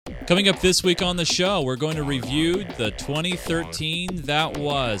Coming up this week on the show, we're going to review the 2013 that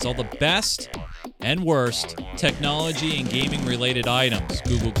was. All the best and worst technology and gaming-related items.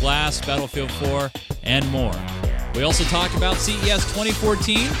 Google Glass, Battlefield 4, and more. We also talk about CES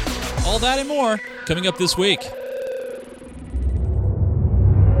 2014. All that and more coming up this week.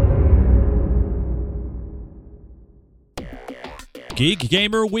 Geek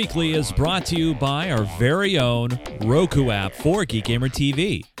Gamer Weekly is brought to you by our very own Roku app for Geek Gamer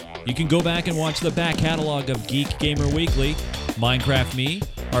TV. You can go back and watch the back catalog of Geek Gamer Weekly, Minecraft Me,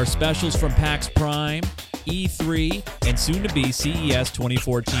 our specials from PAX Prime, E3, and soon-to-be CES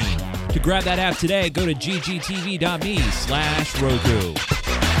 2014. To grab that app today, go to ggtv.me/Roku.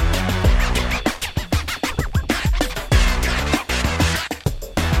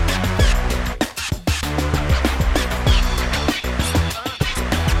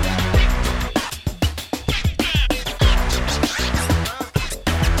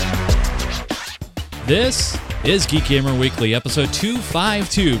 This is Geek Gamer Weekly, episode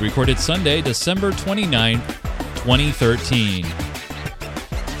 252, recorded Sunday, December 29th, 2013.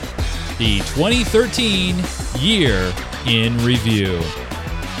 The 2013 year in review.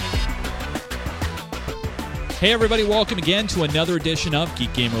 Hey everybody, welcome again to another edition of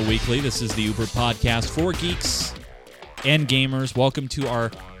Geek Gamer Weekly. This is the Uber podcast for geeks and gamers. Welcome to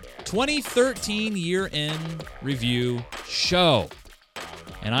our 2013 year in review show.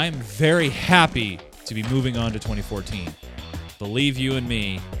 And I'm very happy to be moving on to 2014. Believe you and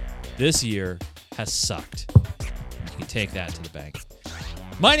me, this year has sucked. You can take that to the bank.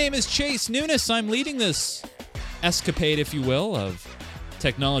 My name is Chase Nunes. I'm leading this escapade, if you will, of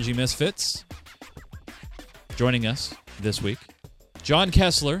technology misfits. Joining us this week, John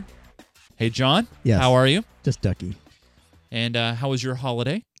Kessler. Hey, John. Yes. How are you? Just ducky. And how was your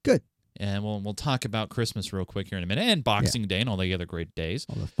holiday? Good. And we'll talk about Christmas real quick here in a minute, and Boxing Day and all the other great days.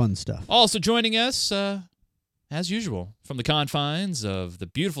 All the fun stuff. Also joining us, as usual, from the confines of the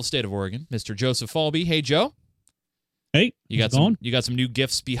beautiful state of Oregon, Mr. Joseph Falby. Hey, Joe. Hey, you got some new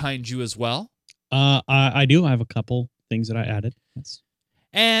gifts behind you as well. I do. I have a couple things that I added. Yes.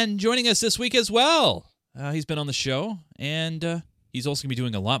 And joining us this week as well, he's been on the show, and he's also going to be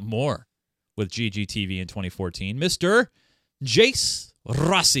doing a lot more with GGTV in 2014, Mr. Jace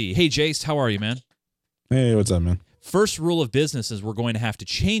Rossi. Hey, Jace, how are you, man? Hey, what's up, man? First rule of business is we're going to have to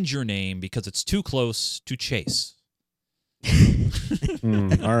change your name because it's too close to Chase.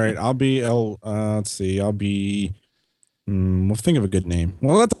 All right, let's see. We'll think of a good name.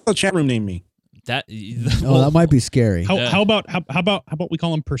 Well, let the chat room name me. That might be scary. How about we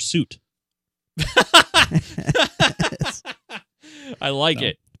call him Pursuit? I like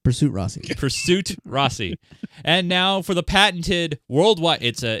it. Pursuit Rossi. Pursuit Rossi. And now for the patented worldwide,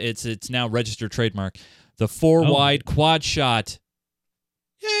 it's now registered trademark, the 4-wide quad shot.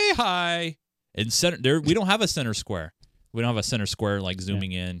 Yay, hi. And center there, we don't have a center square. We don't have a center square like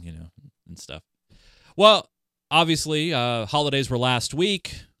zooming in, and stuff. Well, obviously, holidays were last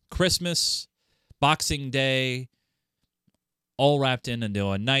week. Christmas, Boxing Day, all wrapped into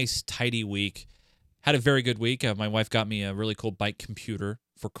a nice, tidy week. Had a very good week. My wife got me a really cool bike computer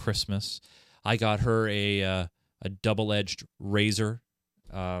for Christmas. I got her a double-edged razor.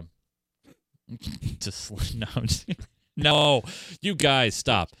 No, you guys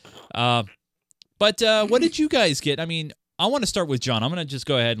stop. But what did you guys get? I mean, I want to start with John. I'm going to just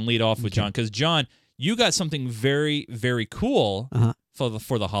go ahead and lead off with John because John, you got something very, very cool for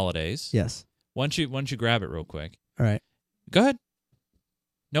the holidays. Yes. Why don't you grab it real quick? All right. Go ahead.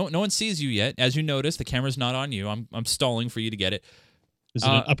 No one sees you yet. As you notice, the camera's not on you. I'm stalling for you to get it. Is it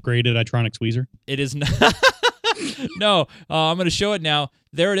an upgraded Itronic tweezer? It is not. No, I'm going to show it now.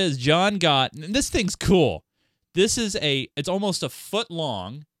 There it is. John got, and this thing's cool. This is it's almost a foot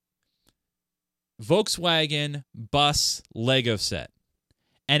long Volkswagen bus Lego set.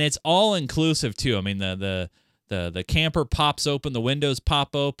 And it's all inclusive too. I mean, the camper pops open, the windows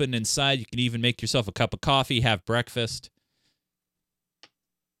pop open. Inside, you can even make yourself a cup of coffee, have breakfast.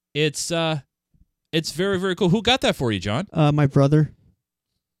 It's very, very cool. Who got that for you, John? My brother.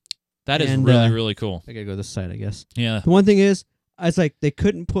 That is really, really cool. I gotta go this side, I guess. Yeah. The one thing is, I was like, they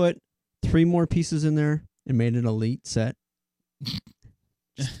couldn't put 3 more pieces in there and made an elite set.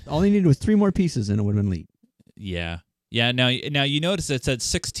 All they needed was 3 more pieces and it would have been elite. Yeah. Yeah, now you notice it said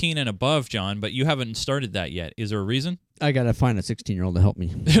 16 and above, John, but you haven't started that yet. Is there a reason? I got to find a 16-year-old to help me.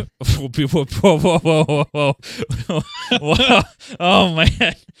 Whoa. Oh,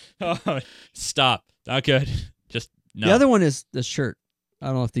 man. Oh, stop. Not good. Just no. The other one is the shirt. I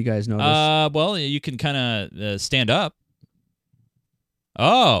don't know if you guys noticed. Well, you can kind of stand up.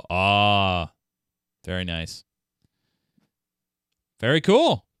 Oh, very nice. Very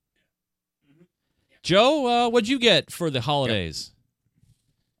cool. Joe, what'd you get for the holidays?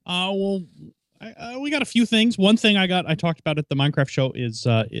 Well, we got a few things. One thing I talked about at the Minecraft show is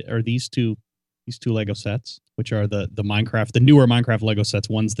are these two Lego sets, which are the newer Minecraft Lego sets.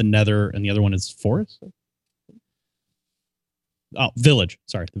 One's the Nether, and the other one is Forest. Oh, Village.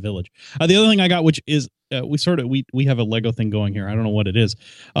 Sorry, the Village. The other thing I got, which is we have a Lego thing going here. I don't know what it is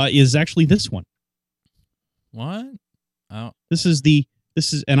actually this one. What? Oh, this is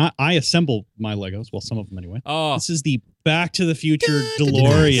and I assemble my Legos. Well, some of them anyway. Oh, this is the Back to the Future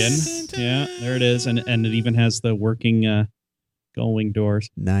DeLorean. Yeah, there it is, and it even has the working going doors.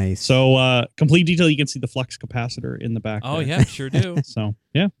 Nice. So complete detail. You can see the flux capacitor in the back. Oh there. yeah, sure do. So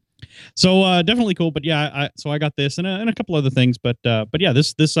yeah. So definitely cool, but yeah, I got this and a couple other things, but yeah,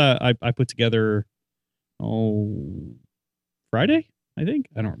 this I put together Friday, I think.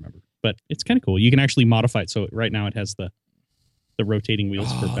 I don't remember, but it's kind of cool. You can actually modify it. So right now it has the rotating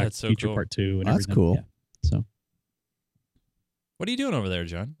wheels for Back to the Future Part 2 and that's everything. cool. Yeah. So what are you doing over there,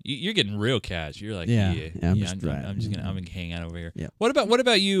 John? You're getting real cash. You're like, I'm I'm just gonna hang out over here. Yeah. What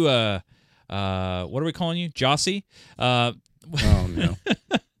about you? What are we calling you, Jossie? Oh no.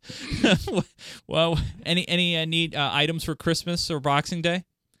 Well, any neat items for Christmas or Boxing Day?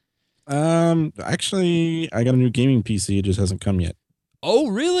 Actually, I got a new gaming PC. It just hasn't come yet. Oh,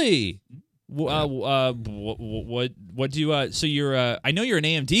 really? What do you? So you're? I know you're an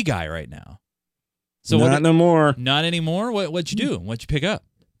AMD guy right now. So no more. Not anymore. What'd you do? What'd you pick up?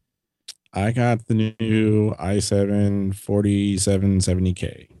 I got the new i7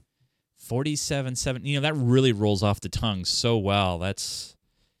 4770K. 4770. You know that really rolls off the tongue so well.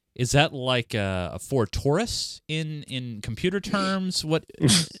 Is that like a Ford Taurus in computer terms? What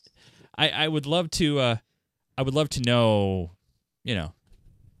I would love to know,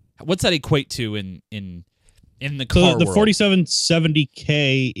 what's that equate to in the car the world?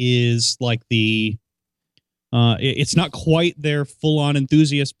 4770K is like the it's not quite their full-on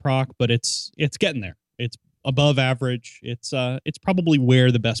enthusiast proc, but it's getting there. It's above average. It's probably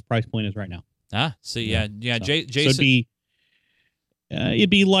where the best price point is right now. Ah, so yeah. So Jason. It'd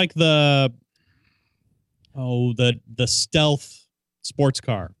be like the stealth sports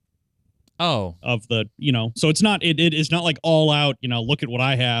car. Oh, of the so it's not it is not like all out. Look at what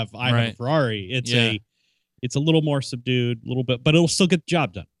I have. I have a Ferrari. It's a little more subdued, a little bit, but it'll still get the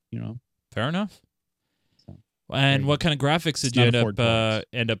job done. Fair enough. So, and what kind of graphics did you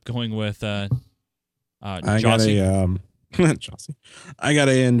end up going with? I got a Chelsea. I got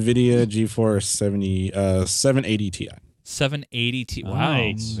a NVIDIA GeForce 780 Ti. 780 Ti. Wow,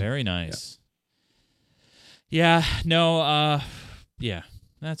 Nice. Very nice. Yeah. No. Yeah,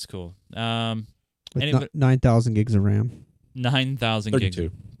 that's cool. With 9,000 gigs of RAM. 9,000 gigs.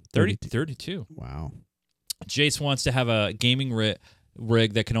 32. Wow. Jace wants to have a gaming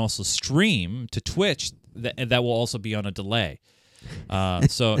rig that can also stream to Twitch. That will also be on a delay.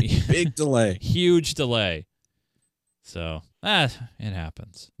 So big delay, huge delay. So it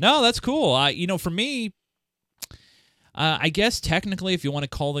happens. No, that's cool. For me, I guess technically, if you want to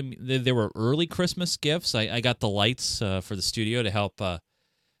call them, they were early Christmas gifts. I got the lights for the studio to help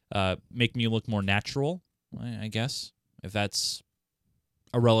make me look more natural. I guess if that's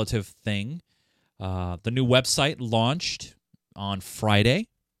a relative thing. The new website launched on Friday,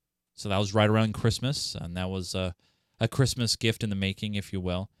 so that was right around Christmas, and that was a Christmas gift in the making, if you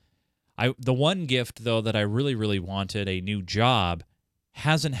will. The one gift, though, that I really, really wanted, a new job,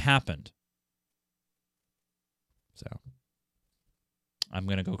 hasn't happened. So I'm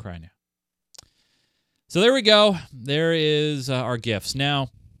going to go cry now. So there we go. There is our gifts. Now,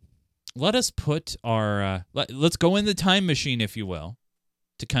 let us put our... let's go in the time machine, if you will,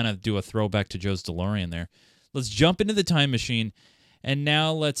 to kind of do a throwback to Joe's DeLorean there. Let's jump into the time machine, and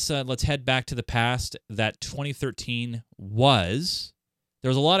now let's head back to the past that 2013 was. There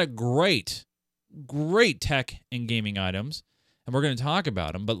was a lot of great tech and gaming items, and we're going to talk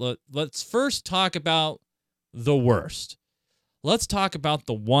about them, but let's first talk about the worst. Let's talk about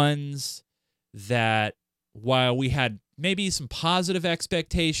the ones that, while we had maybe some positive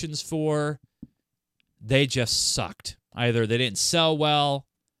expectations for, they just sucked. Either they didn't sell well,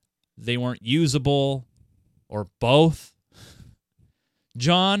 they weren't usable, or both.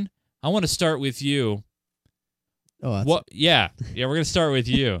 John, I want to start with you. Oh, what? Yeah, we're going to start with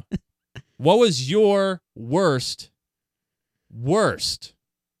you. What was your worst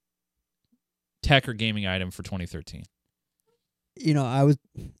tech or gaming item for 2013?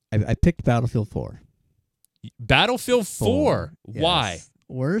 I picked Battlefield 4. Battlefield 4. Yes. Why?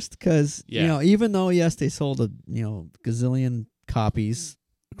 Worst because even though yes they sold a gazillion copies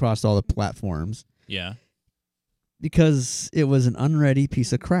across all the platforms. Yeah. Because it was an unready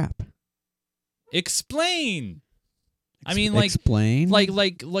piece of crap. Explain. I mean, like, explain.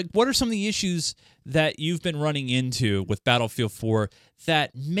 Like, what are some of the issues that you've been running into with Battlefield 4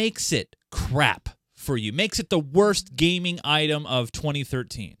 that makes it crap for you? Makes it the worst gaming item of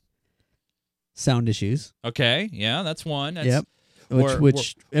 2013? Sound issues. Okay, yeah, that's one. That's, yep.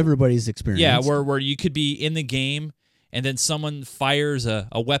 Which everybody's experienced. Yeah, where you could be in the game and then someone fires a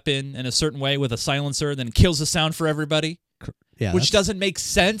weapon in a certain way with a silencer, then kills the sound for everybody. Yeah, which doesn't make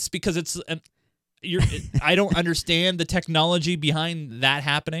sense because it's I don't understand the technology behind that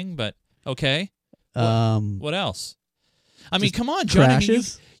happening, but okay. What else? I mean, come on, John.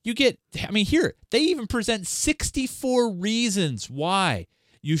 Crashes? I mean, you get. I mean, here they even present 64 reasons why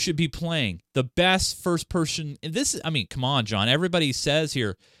you should be playing the best first person. This, I mean, come on, John. Everybody says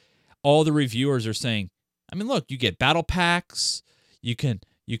here, all the reviewers are saying. I mean, look, you get battle packs. You can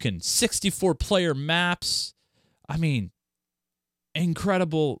 64 player maps. I mean,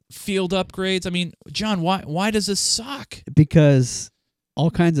 incredible field upgrades. I mean, John, why does this suck? Because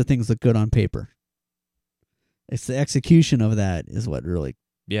all kinds of things look good on paper. It's the execution of that is what really.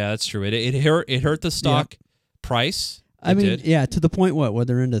 Yeah, that's true. It hurt the stock price. I mean, yeah, to the point where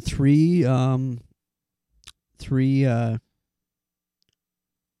they're into three brain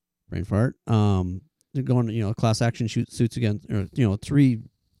fart. They're going, class action suits again, or three.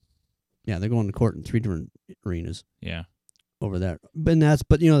 Yeah, they're going to court in 3 different arenas. Yeah. Over that, but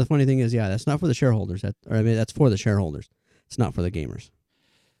the funny thing is, that's not for the shareholders. That's for the shareholders. It's not for the gamers.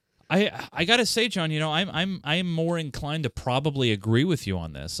 I gotta say, John, I'm more inclined to probably agree with you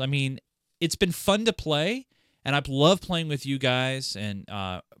on this. I mean, it's been fun to play, and I've loved playing with you guys. And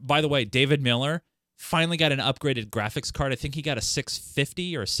by the way, David Miller finally got an upgraded graphics card. I think he got a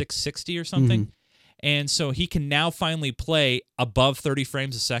 650 or a 660 or something, and so he can now finally play above 30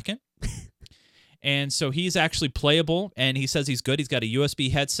 frames a second. And so he's actually playable, and he says he's good. He's got a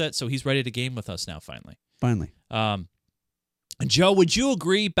USB headset, so he's ready to game with us now, finally. Finally. Joe, would you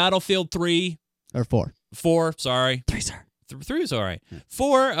agree Battlefield 3? Or 4. 4, sorry. 3, sir. 3 is all right. Yeah.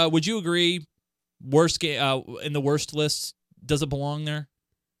 4, would you agree worst game in the worst list? Does it belong there?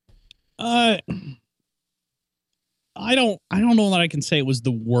 I don't know that I can say it was the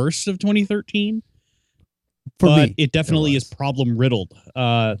worst of 2013. But it definitely is problem riddled.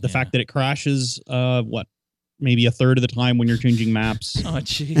 The fact that it crashes, maybe a third of the time when you're changing maps. Oh,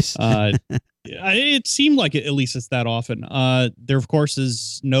 jeez. It seemed like it, at least it's that often. There, of course,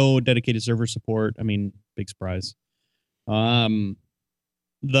 is no dedicated server support. I mean, big surprise. I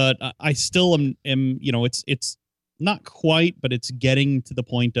still am it's not quite, but it's getting to the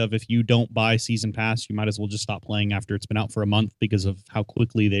point of if you don't buy Season Pass, you might as well just stop playing after it's been out for a month because of how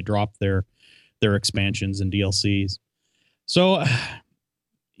quickly they drop their expansions and DLCs. So,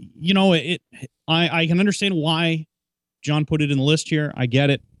 I can understand why John put it in the list here. I get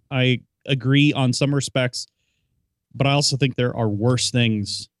it. I agree on some respects, but I also think there are worse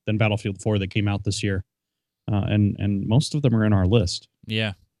things than Battlefield 4 that came out this year. And most of them are in our list.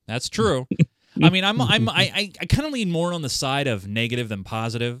 Yeah, that's true. I mean, I kind of lean more on the side of negative than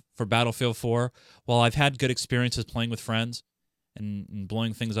positive for Battlefield 4. While I've had good experiences playing with friends and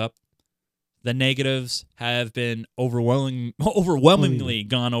blowing things up, the negatives have been overwhelmingly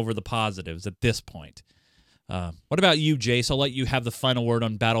gone over the positives at this point. What about you, Jace? I'll let you have the final word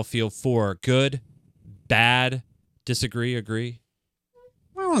on Battlefield 4. Good, bad, disagree, agree?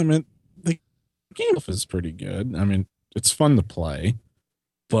 Well, I mean, the game is pretty good. I mean, it's fun to play,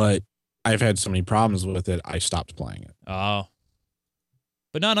 but I've had so many problems with it, I stopped playing it. Oh.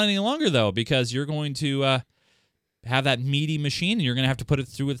 But not any longer, though, because you're going to have that meaty machine, and you're going to have to put it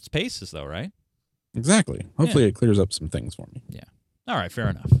through its paces, though, right? Exactly. Hopefully it clears up some things for me. Yeah. All right, fair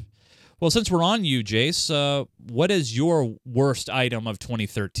enough. Well, since we're on you, Jace, what is your worst item of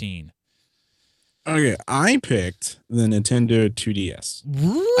 2013? Okay, I picked the Nintendo 2DS.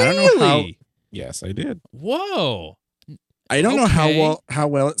 Really? I don't know how. Yes, I did. Whoa. I don't know how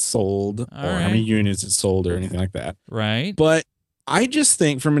well it sold All or how many units it sold or anything like that. Right. But I just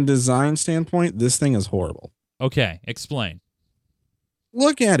think from a design standpoint, this thing is horrible. Okay, explain.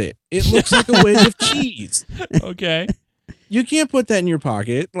 Look at it. It looks like a wedge of cheese. Okay. You can't put that in your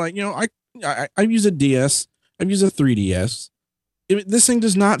pocket. Like, I've used a DS. I've used a 3DS. This thing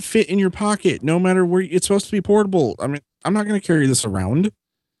does not fit in your pocket, no matter where it's supposed to be portable. I mean, I'm not going to carry this around.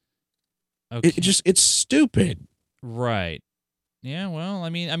 Okay. It's stupid. Right. Yeah, well, all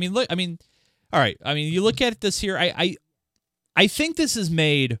right. I mean, you look at this here. I think this is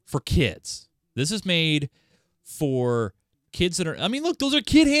made for kids. This is made for kids that are, I mean, look, those are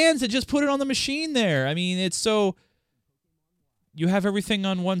kid hands that just put it on the machine there. I mean, it's so, you have everything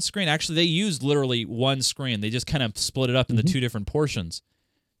on one screen. Actually, they use literally one screen. They just kind of split it up into two different portions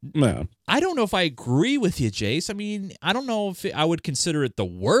No. I don't know if I agree with you, Jace. I mean, I don't know if I would consider it the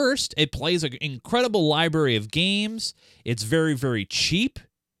worst. It plays an incredible library of games. It's very, very cheap.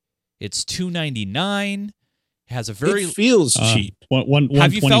 It's $2.99. It has a very. It feels cheap.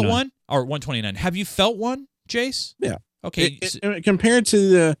 Have you felt one? Or $129. Have you felt one, Jace? Yeah. Okay. Compared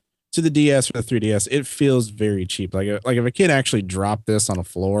to the DS or the 3DS, it feels very cheap. Like if a kid actually dropped this on a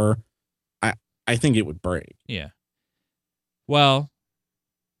floor, I think it would break. Yeah. Well,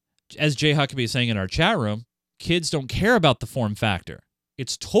 as Jay Huckabee is saying in our chat room, kids don't care about the form factor.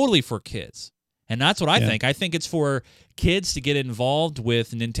 It's totally for kids. And that's what I think. I think it's for kids to get involved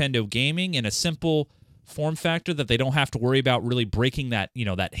with Nintendo gaming in a simple form factor that they don't have to worry about really breaking that,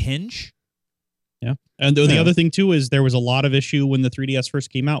 that hinge. Yeah. And the other thing, too, is there was a lot of issue when the 3DS first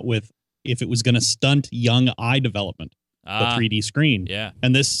came out with if it was going to stunt young eye development, the 3D screen. Yeah.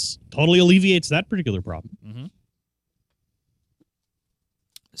 And this totally alleviates that particular problem. Mm-hmm.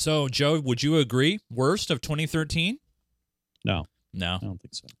 So, Joe, would you agree? Worst of 2013? No. No. I don't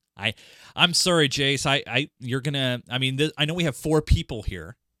think so. I'm sorry, Jace. You're gonna. I mean, I know we have 4 people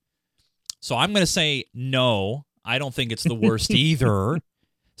here, so I'm gonna say no. I don't think it's the worst either.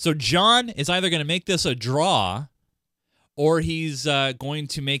 So John is either gonna make this a draw, or he's going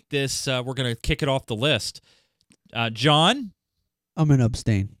to make this. We're gonna kick it off the list. John, I'm gonna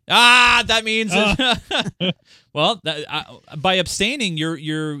abstain. That means. Well, by abstaining,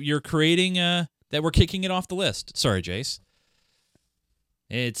 you're creating that we're kicking it off the list. Sorry, Jace.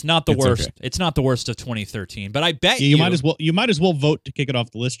 It's not the worst. Okay. It's not the worst of 2013, but I bet you might as well vote to kick it off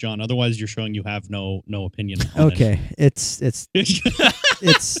the list, John. Otherwise, you're showing you have no opinion. Okay, it's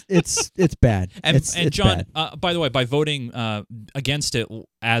bad. And John, by the way, by voting against it,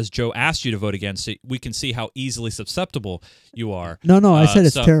 as Joe asked you to vote against it, we can see how easily susceptible you are. No, I said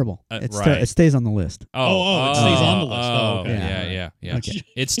it's terrible. Right. It stays on the list. It stays on the list. Oh, okay. Yeah. Okay.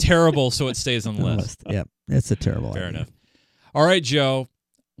 It's terrible, so it stays on the list. Yep, it's a terrible. Fair idea. enough. All right, Joe.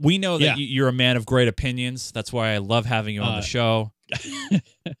 We know that you're a man of great opinions. That's why I love having you on the show.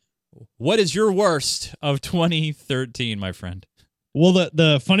 What is your worst of 2013, my friend? Well,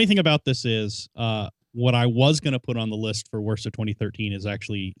 the funny thing about this is what I was going to put on the list for worst of 2013 is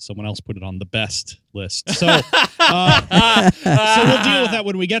actually someone else put it on the best list. So, so we'll deal with that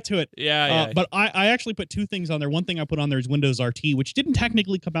when we get to it. Yeah. But I actually put 2 things on there. One thing I put on there is Windows RT, which didn't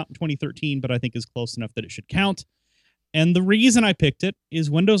technically come out in 2013, but I think is close enough that it should count. And the reason I picked it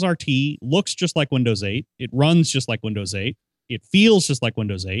is Windows RT looks just like Windows 8. It runs just like Windows 8. It feels just like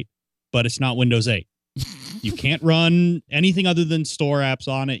Windows 8, but it's not Windows 8. You can't run anything other than store apps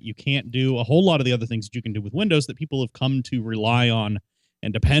on it. You can't do a whole lot of the other things that you can do with Windows that people have come to rely on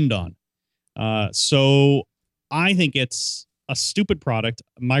and depend on. So I think it's a stupid product.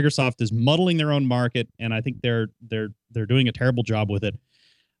 Microsoft is muddling their own market, and I think they're doing a terrible job with it.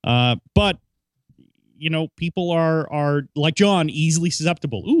 But people are like John, easily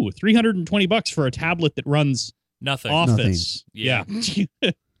susceptible. Ooh, $320 for a tablet that runs nothing. Office. Nothing.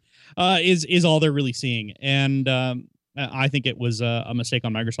 Yeah. Is all they're really seeing. And I think it was a mistake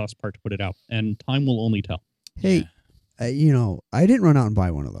on Microsoft's part to put it out. And time will only tell. Hey, I didn't run out and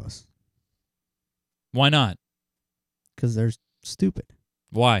buy one of those. Why not? Because they're stupid.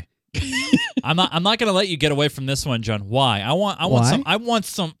 Why? I'm not going to let you get away from this one, John. Why? I want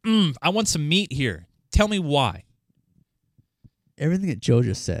some meat here. Tell me why. Everything that Joe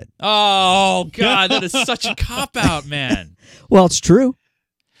just said. Oh God, that is such a cop-out, man. Well, it's true.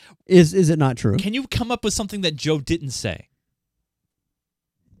 Is it not true? Can you come up with something that Joe didn't say?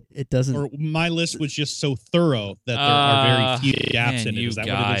 It doesn't. Or my list was just so thorough that there are very few gaps in it. Is that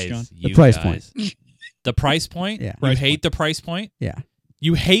what it is, John? The price point. The price point? Yeah. You hate the price point? Yeah.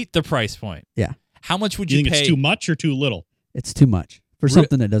 You hate the price point? Yeah. How much would you you think pay? It's too much or too little? It's too much for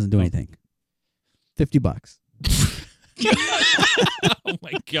something that doesn't do anything. $50. Oh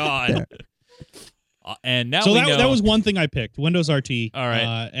my God. And now so we know. that was one thing I picked, Windows RT. All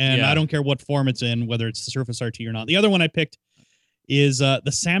right. And I don't care what form it's in, whether it's the Surface RT or not. The other one I picked is the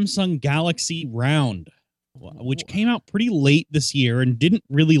Samsung Galaxy Round, which came out pretty late this year and didn't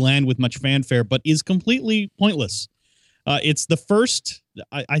really land with much fanfare, but is completely pointless. It's the first,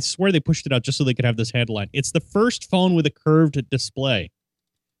 I swear they pushed it out just so they could have this headline. It's the first phone with a curved display.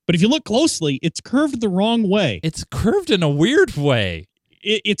 But if you look closely, it's curved the wrong way. It's curved in a weird way.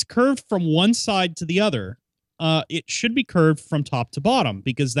 It's curved from one side to the other. It should be curved from top to bottom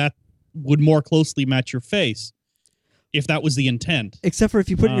because that would more closely match your face if that was the intent. Except for if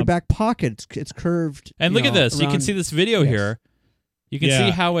you put it in your back pocket, it's curved. And look at this. You can see this video here. You can see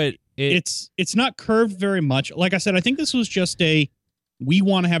how it's not curved very much. Like I said, I think this was just we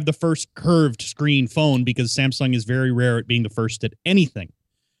want to have the first curved screen phone because Samsung is very rare at being the first at anything.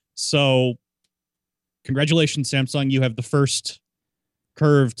 So, congratulations, Samsung. You have the first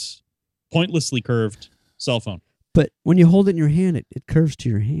pointlessly curved cell phone. But when you hold it in your hand, it curves to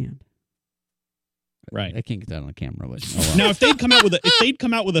your hand. Right. I can't get that on the camera, but oh well. Now, if they'd come out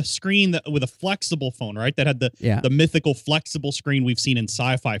with a screen with a flexible phone, right, that had the mythical flexible screen we've seen in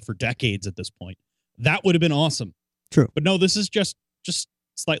sci-fi for decades at this point, that would have been awesome. True. But no, this is just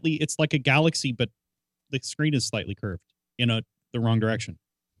slightly. It's like a Galaxy, but the screen is slightly curved in the wrong direction.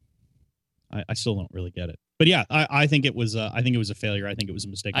 I still don't really get it. But yeah, I think it was a failure. I think it was a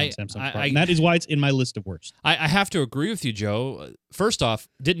mistake on Samsung's part, and that is why it's in my list of worst. I have to agree with you, Joe. First off,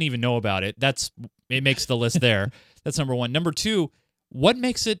 didn't even know about it. It makes the list there. That's number one. Number two, what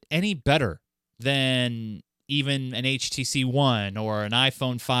makes it any better than even an HTC One or an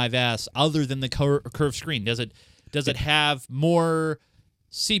iPhone 5S other than the curved screen? Does it have more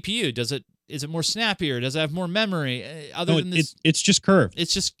CPU? Is it more snappier? Does it have more memory? Than this, it's just curved.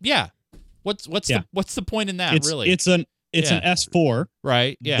 It's just What's the point in that? Really, it's an S4,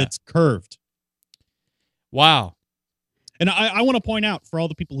 right? Yeah, that's curved. Wow. And I want to point out for all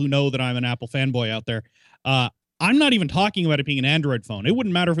the people who know that I'm an Apple fanboy out there, I'm not even talking about it being an Android phone. It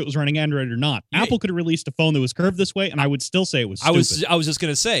wouldn't matter if it was running Android or not. Apple could have released a phone that was curved this way, and I would still say it was stupid. I was just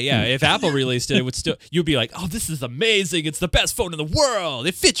gonna say, if Apple released it would still. You'd be like, oh, this is amazing! It's the best phone in the world.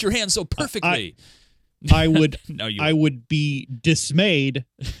 It fits your hand so perfectly. I would no, I would be dismayed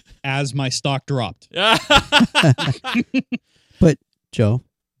as my stock dropped. But Joe,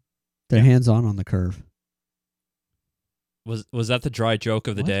 they're hands-on the curve. Was that the dry joke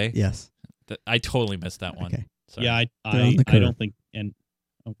of the day? Yes. I totally missed that one. Okay. Sorry. Yeah, I don't think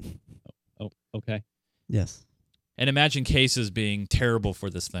okay. Yes. And imagine cases being terrible for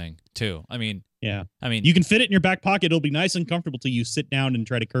this thing too. I mean, you can fit it in your back pocket. It'll be nice and comfortable till you sit down and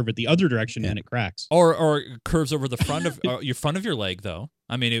try to curve it the other direction and it cracks. Or it curves over the front of your leg though.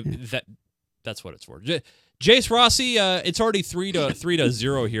 I mean, that's what it's for. Jace Rossi, it's already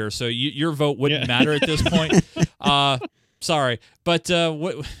 3-0 here, so your vote wouldn't matter at this point. Sorry, but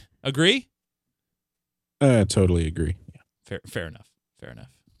what? Agree? Totally agree. Yeah. Fair enough.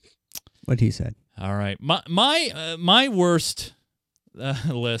 What he said. All right, my worst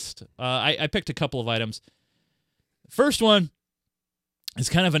list. I picked a couple of items. First one is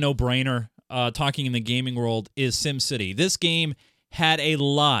kind of a no-brainer. Talking in the gaming world is SimCity. This game had a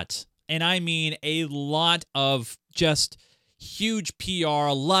lot, and I mean a lot of just huge PR.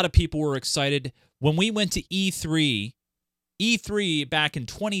 A lot of people were excited when we went to E3 back in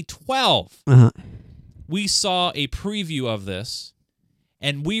 2012. We saw a preview of this,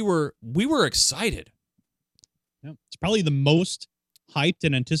 and we were excited. Yeah, it's probably the most hyped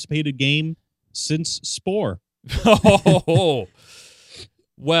and anticipated game since Spore. Oh,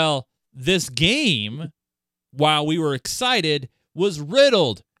 well, this game, while we were excited, was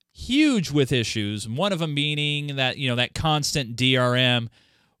riddled huge with issues. One of them being that that constant DRM,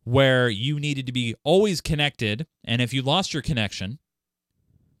 where you needed to be always connected, and if you lost your connection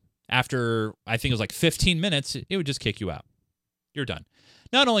after, I think it was like 15 minutes, it would just kick you out. You're done.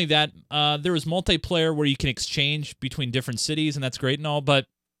 Not only that, there was multiplayer where you can exchange between different cities, and that's great and all, but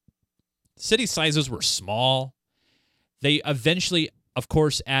city sizes were small. They eventually, of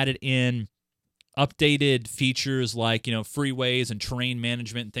course, added in updated features like, freeways and terrain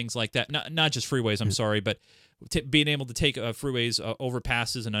management and things like that. Not just freeways, I'm sorry, but being able to take freeways,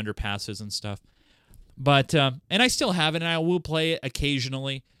 overpasses and underpasses and stuff. But, and I still have it, and I will play it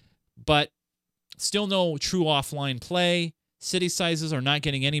occasionally, but still no true offline play. City sizes are not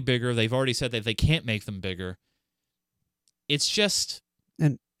getting any bigger. They've already said that they can't make them bigger. It's just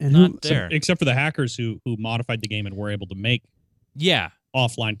not there. Except for the hackers who modified the game and were able to make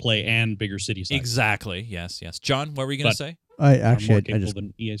offline play and bigger city sizes. Exactly. Yes. John, what were you going to say? I just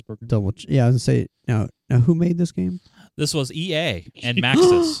than EA's program. double. I was going to say now who made this game? This was EA and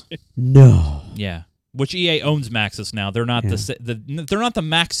Maxis. No. Yeah. Which EA owns Maxis now. They're not they're not the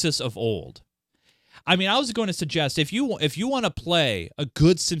Maxis of old. I mean, I was going to suggest if you want to play a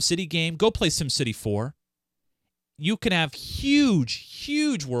good SimCity game, go play SimCity 4. You can have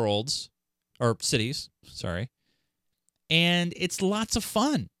huge worlds or cities, sorry. And it's lots of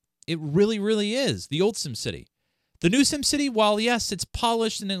fun. It really, really is. The old SimCity. The new SimCity, while yes, it's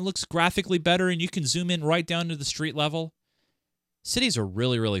polished and it looks graphically better and you can zoom in right down to the street level, cities are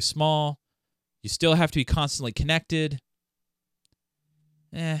really, really small. You still have to be constantly connected.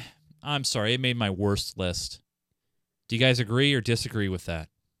 I'm sorry, it made my worst list. Do you guys agree or disagree with that?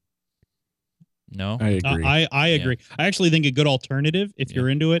 No? I agree. I agree. I actually think a good alternative, if you're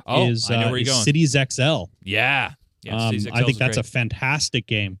into it, is I know where you're going. Cities XL. Yeah. Cities XL I think that's great. a fantastic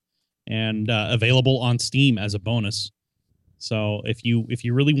game and available on Steam as a bonus. So if you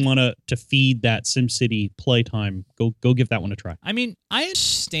really want to feed that SimCity playtime, go give that one a try. I mean, I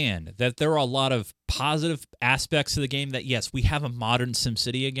understand that there are a lot of positive aspects of the game that, yes, we have a modern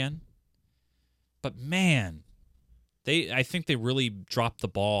SimCity again. But man, I think they really dropped the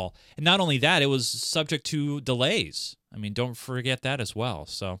ball. And not only that, it was subject to delays. I mean, don't forget that as well.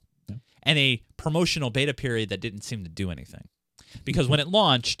 So, and a promotional beta period that didn't seem to do anything. Because when it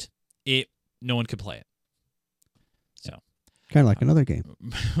launched, no one could play it. So, kind of like another game.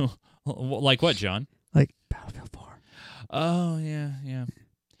 like what, John? Like Battlefield 4. Oh, yeah.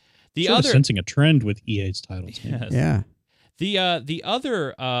 The Sort of other sensing a trend with EA's titles. Yes. Yeah. The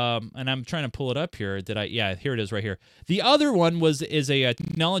other and I'm trying to pull it up here. Here it is right here. The other one is a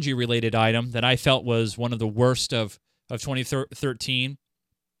technology related item that I felt was one of the worst of 2013.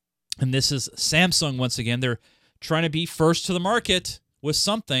 And this is Samsung once again. They're trying to be first to the market with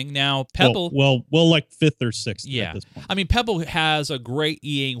something. Now Pebble Well, like 5th or 6th yeah. at this point. I mean, Pebble has a great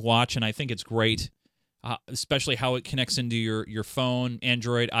EA watch, and I think it's great. Especially how it connects into your phone,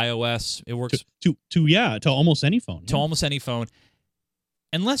 Android, iOS. It works to almost any phone. to almost any phone.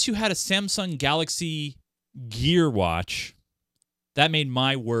 Unless you had a Samsung Galaxy Gear watch, that made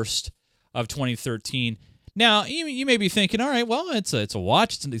my worst of 2013. Now, you may be thinking, all right, well, it's a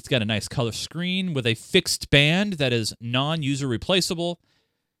watch. It's got a nice color screen with a fixed band that is non-user replaceable.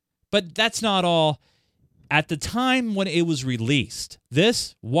 But that's not all. At the time when it was released,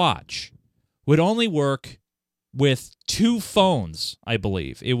 this watch would only work with 2 phones, I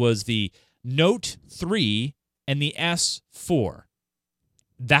believe. It was the Note 3 and the S4.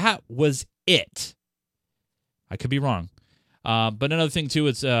 That was it. I could be wrong. But another thing, too,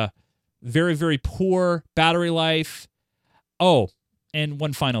 it's very, very poor battery life. Oh, and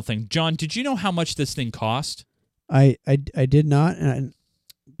one final thing. John, did you know how much this thing cost? I did not,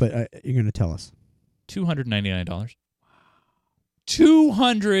 but you're going to tell us. $299.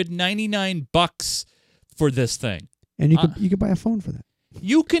 $299 for this thing. And you could buy a phone for that.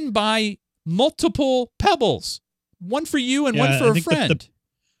 You can buy multiple Pebbles. One for you and one for a friend.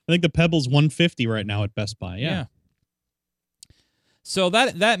 I think the Pebble's $150 right now at Best Buy. Yeah. So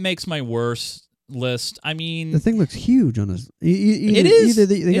that makes my worst list. I mean, the thing looks huge on this. It is.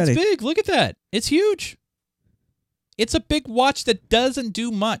 It's big. Look at that. It's huge. It's a big watch that doesn't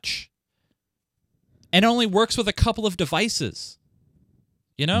do much. And only works with a couple of devices.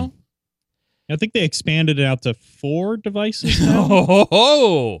 You know? I think they expanded it out to 4 devices now.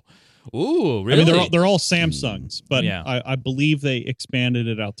 Ooh, really? I mean, they're all Samsungs, but yeah. I believe they expanded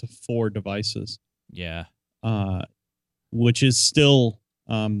it out to 4 devices. Yeah. Which is still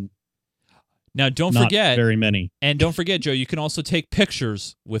now don't not forget very many. And don't forget, Joe, you can also take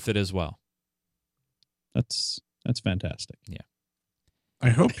pictures with it as well. That's fantastic. Yeah. I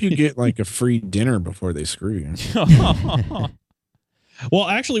hope you get like a free dinner before they screw you. Well,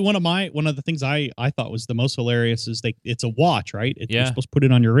 actually, one of the things I thought was the most hilarious is it's a watch, right? You're supposed to put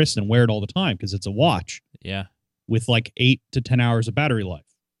it on your wrist and wear it all the time because it's a watch. Yeah. With like 8 to 10 hours of battery life.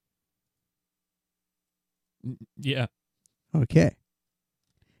 Yeah. Okay.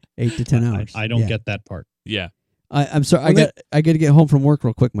 8 to 10 hours. I don't get that part. Yeah. I'm sorry. I got to get home from work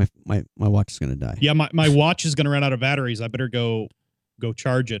real quick. My watch is going to die. Yeah, my watch is going to run out of batteries. I better go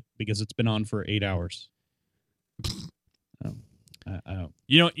charge it because it's been on for 8 hours.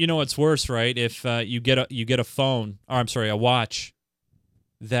 You know what's worse, right? If you get a phone, or I'm sorry, a watch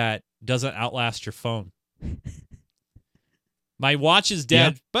that doesn't outlast your phone. My watch is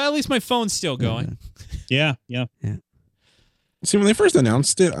dead, but at least my phone's still going. Yeah. See, when they first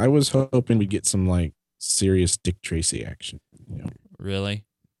announced it, I was hoping we'd get some like serious Dick Tracy action. You know? Really?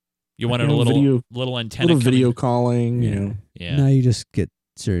 You wanted a little antenna, little video calling. You know? Yeah. Now you just get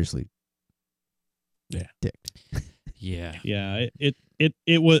seriously. Dicked. Yeah. Yeah. It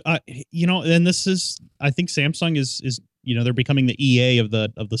was and this is, I think Samsung is they're becoming the EA of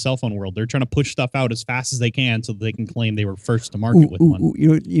the cell phone world. They're trying to push stuff out as fast as they can so that they can claim they were first to market with one.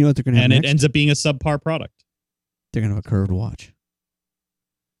 You know what they're going to have and next? it ends up being a subpar product. They're going to have a curved watch.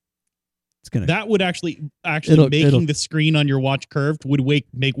 That would actually making the screen on your watch curved would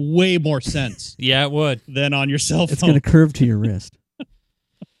make way more sense. Yeah, it would. Than on your cell phone. It's going to curve to your wrist.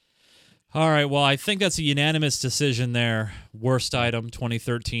 All right. Well, I think that's a unanimous decision there. Worst item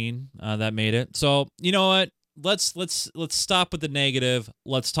 2013. That made it. So you know what? Let's stop with the negative.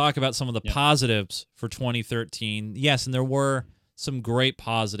 Let's talk about some of the positives for 2013. Yes, and there were some great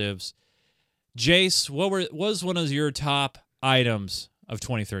positives. Jace, what was one of your top items of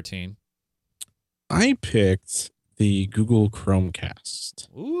 2013? I picked the Google Chromecast.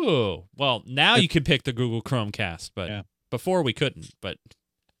 Ooh. Well, now you can pick the Google Chromecast, but before we couldn't. But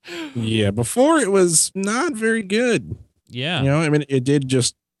yeah, before it was not very good. Yeah. You know, I mean, it did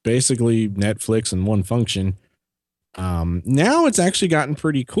just basically Netflix in one function. Now it's actually gotten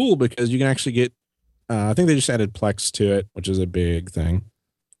pretty cool because you can actually get, I think they just added Plex to it, which is a big thing.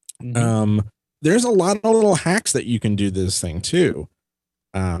 There's a lot of little hacks that you can do this thing too.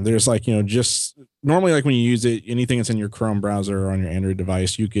 There's like, you know, just normally like when you use it, anything that's in your Chrome browser or on your Android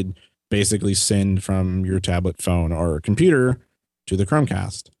device, you could basically send from your tablet, phone, or computer to the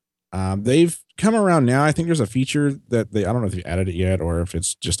Chromecast. They've come around now. I think there's a feature that I don't know if they've added it yet or if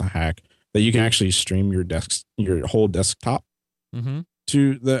it's just a hack that you can actually stream your whole desktop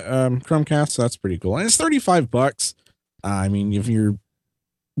to the Chromecast. So that's pretty cool. And it's $35. I mean, if you're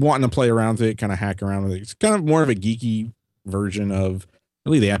wanting to play around with it, kind of hack around with it, it's kind of more of a geeky version of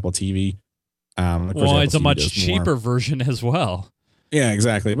really the Apple TV. Of course, Well, Apple it's a TV much does cheaper more. version as well. Yeah,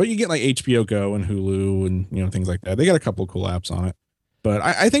 exactly. But you get like HBO Go and Hulu and, you know, things like that. They got a couple of cool apps on it. But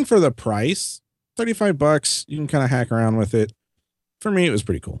I think for the price, $35, you can kind of hack around with it. For me, it was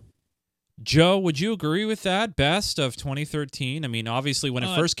pretty cool. Joe, would you agree with that? Best of 2013? I mean, obviously, when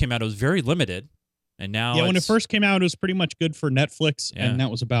it first came out, it was very limited. And now when it first came out, it was pretty much good for Netflix, and that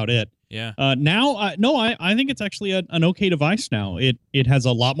was about it. Yeah. Now, I think it's actually an okay device now. It has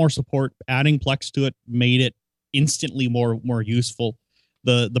a lot more support. Adding Plex to it made it instantly more useful.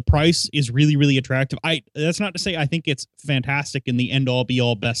 The price is really, really attractive. That's not to say I think it's fantastic and the end all be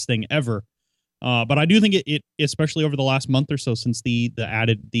all best thing ever. But I do think it especially over the last month or so since the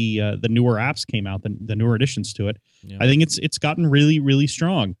newer apps came out, the newer additions to it, I think it's gotten really, really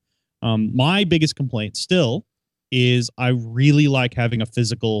strong. My biggest complaint still is I really like having a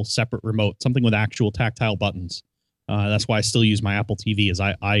physical separate remote, something with actual tactile buttons. That's why I still use my Apple TV. Is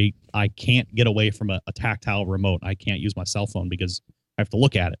I can't get away from a tactile remote. I can't use my cell phone because I have to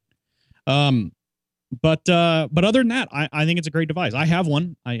look at it. But other than that, I think it's a great device. I have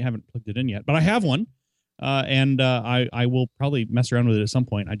one. I haven't plugged it in yet, but I have one, and I will probably mess around with it at some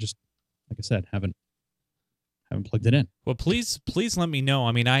point. I just, like I said, haven't plugged it in. Well, please let me know.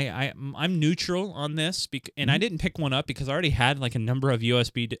 I mean, I'm neutral on this, and I didn't pick one up because I already had like a number of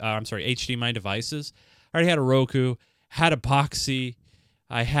HDMI devices. I already had a Roku, had a Boxy.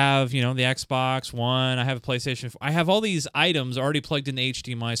 I have, you know, the Xbox One. I have a PlayStation 4. I have all these items already plugged into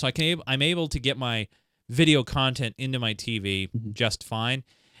HDMI, so I'm able to get my video content into my TV just fine.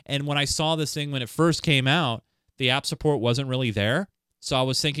 And when I saw this thing when it first came out, the app support wasn't really there. So I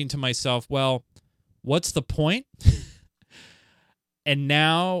was thinking to myself, well, what's the point? And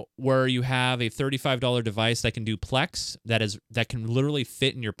now where you have a $35 device that can do Plex, that can literally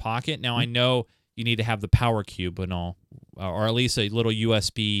fit in your pocket. Now I know you need to have the power cube and all, or at least a little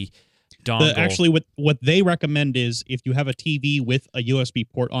USB dongle. Actually, what they recommend is if you have a TV with a USB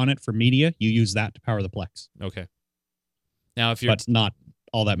port on it for media, you use that to power the Plex. Okay. Now, if you're but not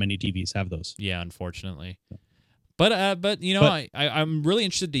all that many TVs have those. Yeah, unfortunately. But you know, I'm really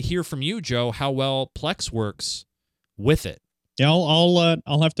interested to hear from you, Joe, how well Plex works with it. Yeah,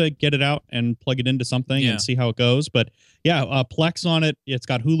 I'll have to get it out and plug it into something and see how it goes. But yeah, Plex on it. It's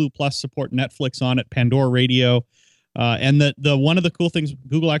got Hulu Plus support, Netflix on it, Pandora Radio, and the one of the cool things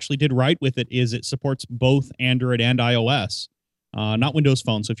Google actually did right with it is it supports both Android and iOS, not Windows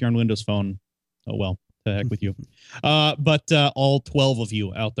Phone. So if you're on Windows Phone, oh well, the heck with you. But all 12 of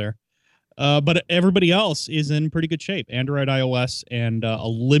you out there. But everybody else is in pretty good shape. Android, iOS, and a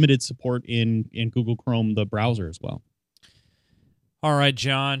limited support in Google Chrome, the browser as well. All right,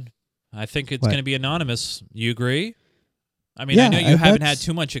 John. I think it's going to be anonymous. You agree? I mean, Yeah, I know you haven't had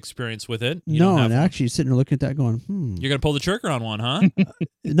too much experience with it. No, and actually sitting there looking at that going, You're going to pull the trigger on one, huh?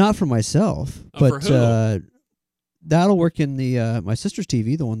 Not for myself, but for who? That'll work in the my sister's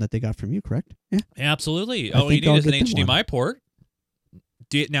TV, the one that they got from you, correct? Yeah. Absolutely. I All you think need I'll is an get them HDMI port.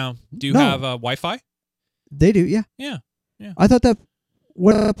 Do you No. have Wi-Fi? They do, yeah. Yeah. I thought that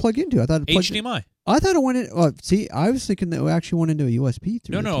what did I plug into? I thought it plugged HDMI. I thought it went in. See, I was thinking that it actually went into a USB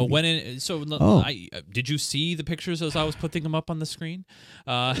through. No, the TV. went in. So, Oh. did you see the pictures as I was putting them up on the screen?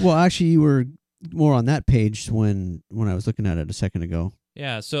 Well, actually, you were more on that page when I was looking at it a second ago.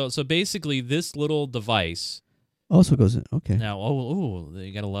 Yeah. So basically, this little device. Also goes in. Okay. Now,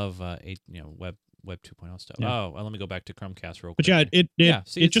 you gotta love Web 2.0 stuff. Yeah. Oh, let me go back to Chromecast real quick. But yeah,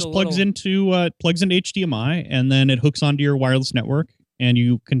 it just plugs into HDMI and then it hooks onto your wireless network and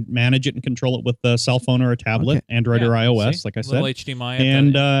you can manage it and control it with a cell phone or a tablet, Android or iOS, like I said. Little HDMI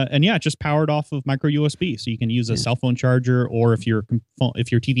and yeah, just powered off of micro USB, so you can use a cell phone charger, or if your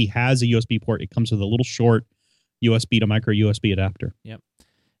TV has a USB port, it comes with a little short USB to micro USB adapter. Yep.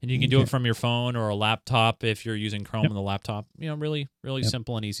 And you can do it from your phone or a laptop if you're using Chrome on the laptop. You know, really, really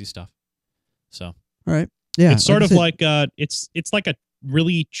simple and easy stuff. So, all right, yeah, it's sort of like it's like a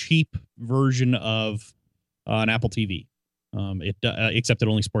really cheap version of an Apple TV. Except it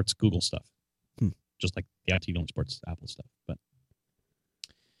only supports Google stuff, Hmm. just like the IT only supports Apple stuff. But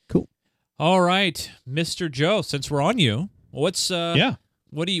Cool. All right, Mr. Joe, since we're on you, what's yeah,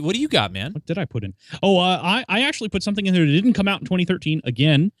 what do you got, man? what did I put in? Oh, I actually put something in there that didn't come out in 2013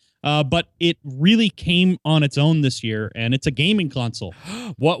 again, but it really came on its own this year, and it's a gaming console.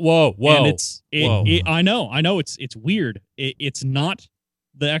 What? Whoa! And it's Whoa. I know it's weird. It's not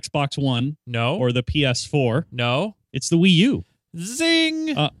the Xbox One No. or the PS4. No. It's the Wii U.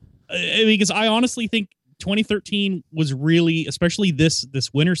 Zing. Because I honestly think 2013 was really, especially this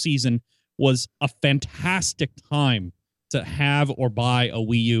winter season, was a fantastic time to have or buy a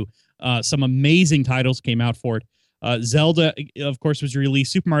Wii U. Some amazing titles came out for it. Zelda, of course, was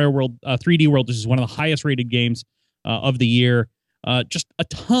released. Super Mario World 3D World, which is one of the highest rated games of the year. Just a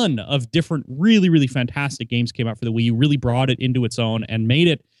ton of different, really, really fantastic games came out for the Wii U, really brought it into its own and made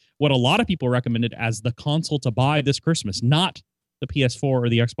it what a lot of people recommended as the console to buy this Christmas, not the PS4 or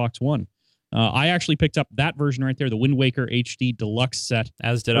the Xbox One. I actually picked up that version right there, the Wind Waker HD Deluxe set,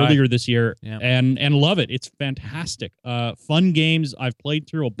 As did earlier this year, Yeah. and love it. It's fantastic. Fun games. I've played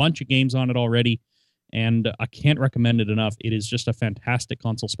through a bunch of games on it already, and I can't recommend it enough. It is just a fantastic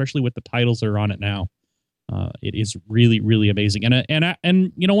console, especially with the titles that are on it now. It is really, really amazing.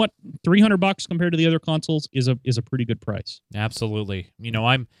 And you know what? $300 compared to the other consoles is a pretty good price. Absolutely.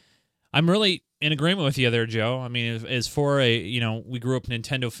 I'm really in agreement with you there, Joe. I mean, as for we grew up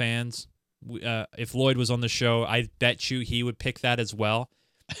Nintendo fans. If Lloyd was on the show, I bet you he would pick that as well.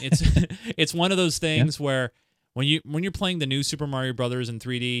 It's it's one of those things where when you're playing the new Super Mario Brothers in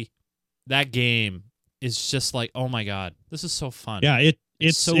 3D, that game is just like, oh my god, this is so fun. Yeah,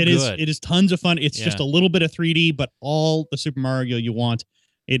 it's so good. It is tons of fun. It's just a little bit of 3D, but all the Super Mario you want.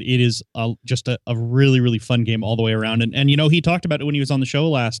 It is just a really, really fun game all the way around. And he talked about it when he was on the show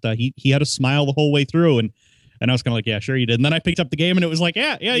last. He had a smile the whole way through, and I was kind of like, yeah, sure you did. And then I picked up the game, and it was like,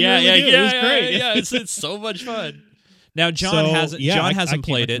 yeah, you really do. It was great. Yeah, it's so much fun. Now John hasn't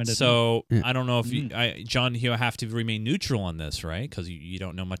played it, so I don't know if John, you have to remain neutral on this, right? Because you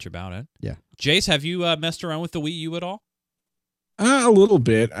don't know much about it. Yeah. Jace, have you messed around with the Wii U at all? A little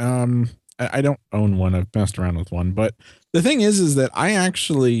bit. I don't own one. I've messed around with one, but the thing is that I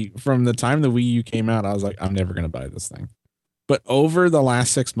actually, from the time the Wii U came out, I was like, I'm never going to buy this thing. But over the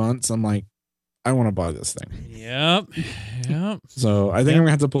last 6 months, I'm like, I want to buy this thing. Yep. So I think I'm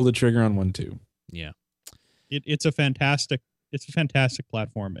gonna have to pull the trigger on one too. Yeah. It's a fantastic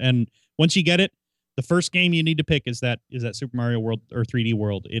platform. And once you get it, the first game you need to pick is that Super Mario World or 3D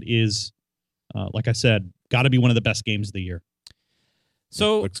World. It is, like I said, got to be one of the best games of the year.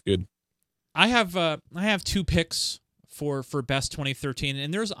 So it looks good. I have two picks for best 2013,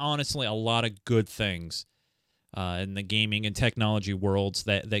 and there's honestly a lot of good things in the gaming and technology worlds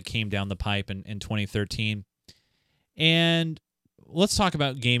that came down the pipe in 2013. And let's talk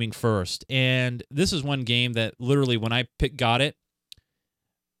about gaming first. And this is one game that literally when I got it,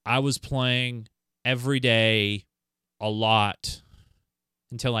 I was playing every day a lot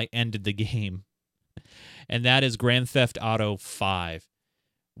until I ended the game. And that is Grand Theft Auto 5.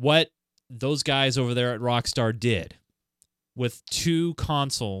 What those guys over there at Rockstar did with two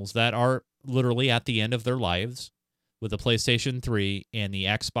consoles that are literally at the end of their lives, with the PlayStation 3 and the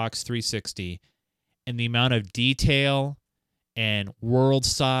Xbox 360, and the amount of detail and world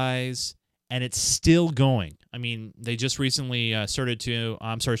size, and it's still going. I mean, they just recently started to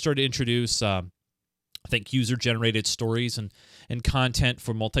introduce, I think, user-generated stories and content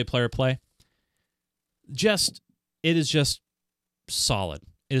for multiplayer play. It is just solid.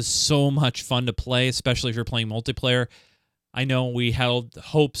 It is so much fun to play, especially if you're playing multiplayer. I know we held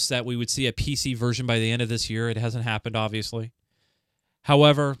hopes that we would see a PC version by the end of this year. It hasn't happened, obviously.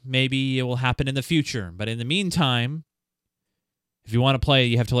 However, maybe it will happen in the future. But in the meantime, if you want to play,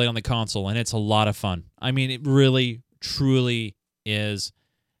 you have to play it on the console, and it's a lot of fun. I mean, it really, truly is.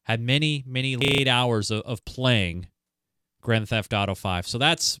 Had many, many 8 hours of playing Grand Theft Auto 5. So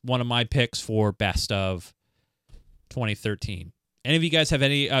that's one of my picks for best of 2013. Any of you guys have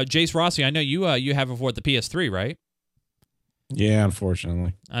any? Jace Rossi, I know you have it for the PS3, right? Yeah,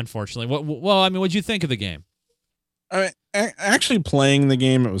 unfortunately. Well, I mean, what'd you think of the game? I mean, actually playing the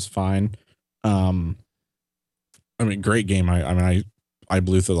game, it was fine. I mean, great game. I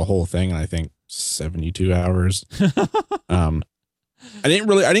blew through the whole thing in I think 72 hours. I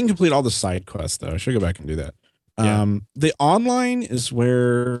didn't complete all the side quests though. I should go back and do that. Yeah. The online is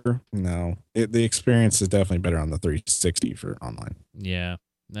where the experience is definitely better on the 360 for online. Yeah.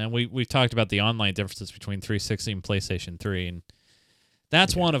 And we've talked about the online differences between 360 and PlayStation 3, and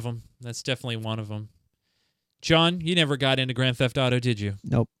that's one of them. That's definitely one of them. John, you never got into Grand Theft Auto, did you?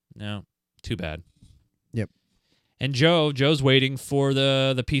 Nope. No. Too bad. Yep. And Joe's waiting for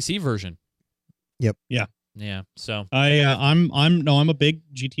the PC version. Yep. Yeah. Yeah. So I'm a big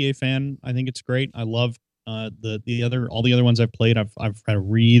GTA fan. I think it's great. I love all the other ones I've played. I've had a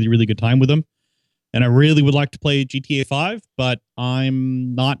really, really good time with them. And I really would like to play GTA 5, but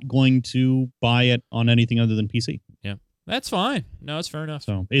I'm not going to buy it on anything other than PC. Yeah. That's fine. No, it's fair enough.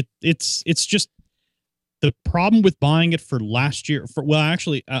 So it's just the problem with buying it for last year.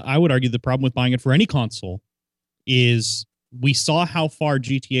 I would argue the problem with buying it for any console is we saw how far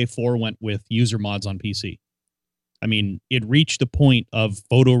GTA 4 went with user mods on PC. I mean, it reached the point of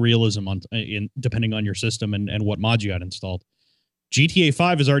photorealism depending on your system and what mods you had installed. GTA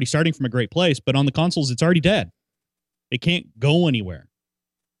 5 is already starting from a great place, but on the consoles, it's already dead. It can't go anywhere.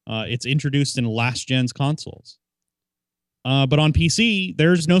 It's introduced in last gen's consoles. But on PC,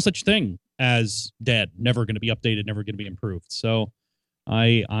 there's no such thing as dead, never going to be updated, never going to be improved. So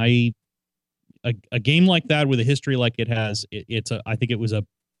a game like that with a history like it has, I think it was a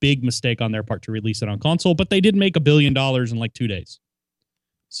big mistake on their part to release it on console, but they did make $1 billion in like 2 days.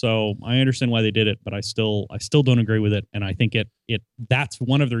 So I understand why they did it, but I still don't agree with it. And I think that's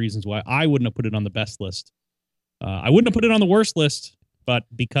one of the reasons why I wouldn't have put it on the best list. I wouldn't have put it on the worst list, but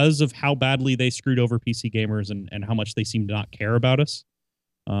because of how badly they screwed over PC gamers and how much they seem to not care about us,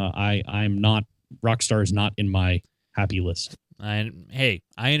 Rockstar is not in my happy list. I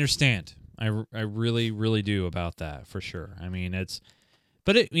understand. I really, really do about that for sure. I mean,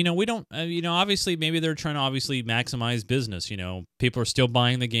 we don't, obviously maybe they're trying to maximize business. People are still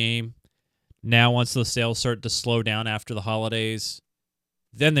buying the game. Now, once the sales start to slow down after the holidays,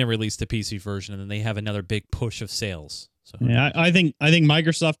 then they release the PC version and then they have another big push of sales. So yeah, I think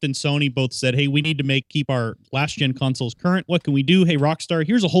Microsoft and Sony both said, hey, we need to keep our last gen consoles current. What can we do? Hey, Rockstar,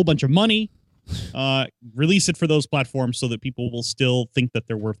 here's a whole bunch of money. Release it for those platforms so that people will still think that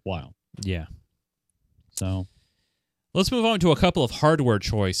they're worthwhile. Yeah. So let's move on to a couple of hardware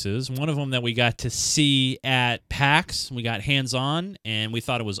choices. One of them that we got to see at PAX, we got hands-on, and we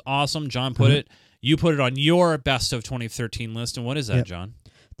thought it was awesome. John you put it on your best of 2013 list, and what is that, Yep. John?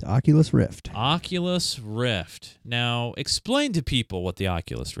 The Oculus Rift. Oculus Rift. Now, explain to people what the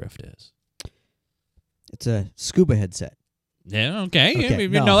Oculus Rift is. It's a scuba headset. Yeah, okay. Okay,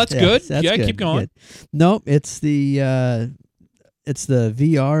 No, that's good. That's yeah, good, keep going. good. Nope, it's the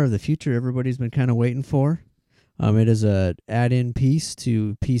VR of the future everybody's been kind of waiting for. It is a add-in piece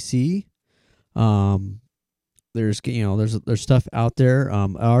to PC. There's stuff out there.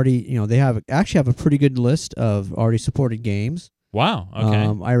 Already, they have a pretty good list of already supported games. Wow. Okay.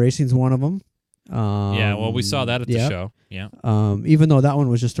 iRacing's one of them. Yeah. Well, we saw that at the show. Yeah. Even though that one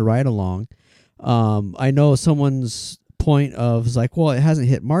was just a ride along, I know someone's point of is like, well, it hasn't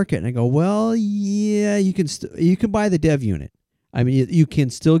hit market, and I go, well, yeah, you can buy the dev unit. I mean, you can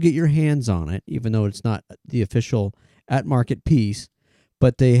still get your hands on it, even though it's not the official at-market piece.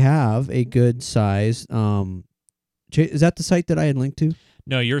 But they have a good size. Is that the site that I had linked to?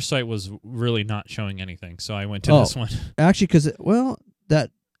 No, your site was really not showing anything, so I went to this one. Actually, because it was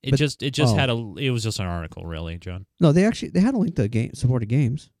just an article, really, John. No, they had a link to supported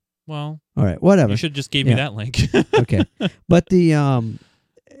games. Well, all right, whatever. You should just give me that link. Okay, but the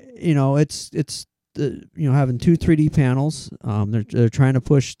it's having two 3D panels. They're trying to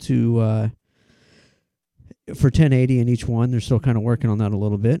push to for 1080 in each one. They're still kind of working on that a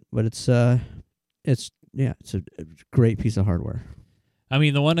little bit, but it's a great piece of hardware. I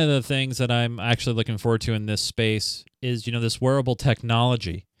mean, one of the things that I'm actually looking forward to in this space is, this wearable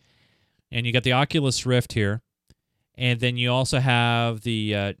technology. And you got the Oculus Rift here, and then you also have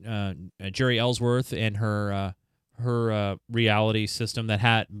the Jerry Ellsworth and her reality system that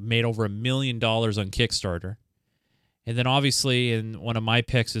had made over $1 million on Kickstarter. And then obviously, and one of my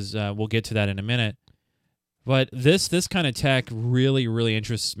picks is, we'll get to that in a minute, but this kind of tech really, really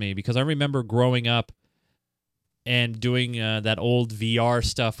interests me because I remember growing up and doing that old VR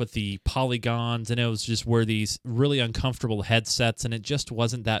stuff with the polygons, and it was just where these really uncomfortable headsets, and it just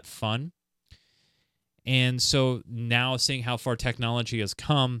wasn't that fun. And so now seeing how far technology has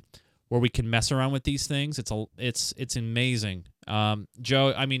come, where we can mess around with these things, it's amazing.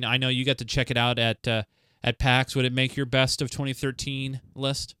 Joe, I mean, I know you got to check it out at PAX. Would it make your best of 2013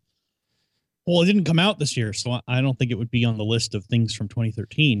 list? Well, it didn't come out this year, so I don't think it would be on the list of things from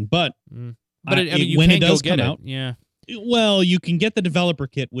 2013. But you when can it does go get come out, yeah. Well, you can get the developer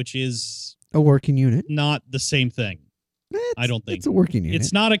kit, which is a working unit, not the same thing. I don't think it's a working unit.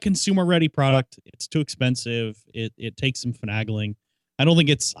 It's not a consumer-ready product. It's too expensive. It takes some finagling. I don't think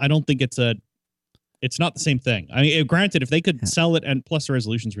it's not the same thing. I mean, granted, if they could sell it, and plus the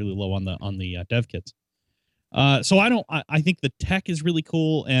resolution's really low on the dev kits. So I think the tech is really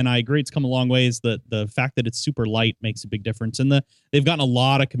cool, and I agree it's come a long ways. The fact that it's super light makes a big difference, and they've gotten a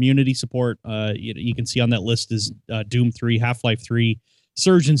lot of community support. You can see on that list is Doom 3, Half-Life 3,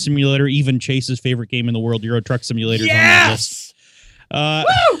 Surgeon Simulator, even Chase's favorite game in the world, Euro Truck Simulator, on that list.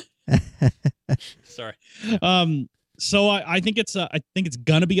 Sorry. So I think it's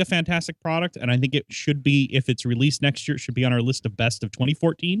gonna be a fantastic product, and I think it should be, if it's released next year, it should be on our list of best of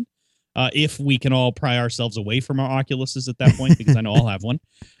 2014. If we can all pry ourselves away from our Oculuses at that point, because I know I'll have one.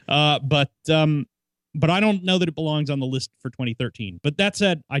 But I don't know that it belongs on the list for 2013. But that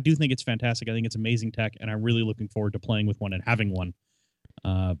said, I do think it's fantastic. I think it's amazing tech, and I'm really looking forward to playing with one and having one.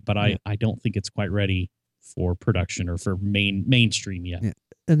 But I don't think it's quite ready for production or for mainstream yet. Yeah.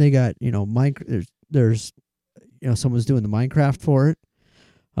 And they got, there's someone's doing the Minecraft for it.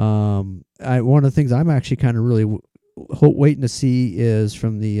 One of the things I'm actually kind of really waiting to see is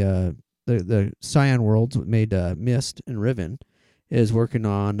from the Cyan Worlds made Mist and Riven is working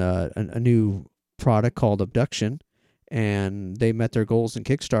on a new product called Abduction, and they met their goals in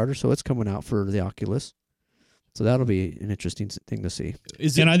Kickstarter, so it's coming out for the Oculus. So that'll be an interesting thing to see.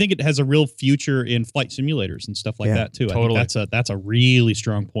 And I think it has a real future in flight simulators and stuff like that too. Totally. I think that's a really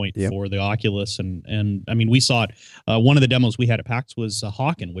strong point for the Oculus. And I mean, we saw it. One of the demos we had at PAX was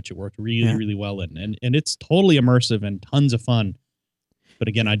Hawken, which it worked really well in, and it's totally immersive and tons of fun. But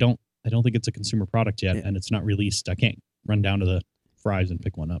again, I don't think it's a consumer product yet, and it's not released. I can't run down to the Fry's and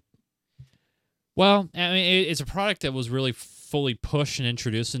pick one up. Well, I mean, it's a product that was really fully pushed and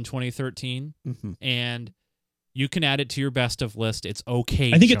introduced in 2013, and you can add it to your best of list. It's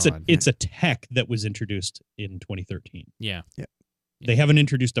okay. I think it's a tech that was introduced in 2013. Yeah. They haven't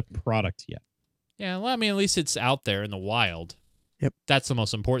introduced a product yet. Yeah, well, I mean, at least it's out there in the wild. Yep. That's the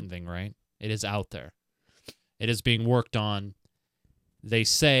most important thing, right? It is out there. It is being worked on. They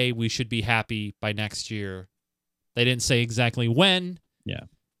say we should be happy by next year. They didn't say exactly when. Yeah.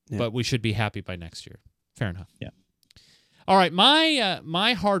 But we should be happy by next year. Fair enough. Yeah. All right,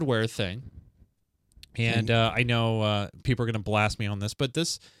 my hardware thing. And I know people are going to blast me on this, but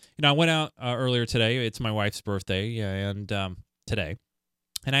this, I went out earlier today. It's my wife's birthday, and today,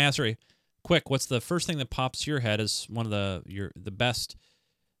 and I asked her, "Quick, what's the first thing that pops to your head as one of the best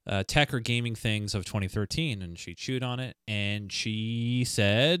tech or gaming things of 2013?" And she chewed on it, and she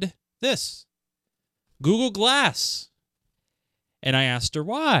said this: Google Glass. And I asked her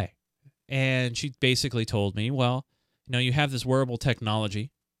why, and she basically told me, "Well, you have this wearable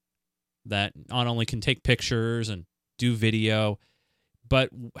technology that not only can take pictures and do video, but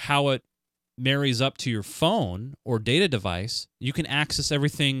how it marries up to your phone or data device, you can access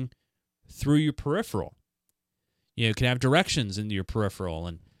everything through your peripheral. You can have directions into your peripheral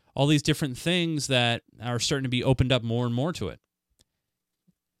and all these different things that are starting to be opened up more and more to it."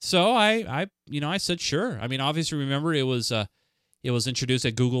 So I said, sure. I mean, obviously, remember it was introduced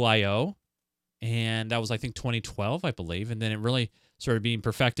at Google I/O, and that was, I think, 2012, I believe, and then it really started being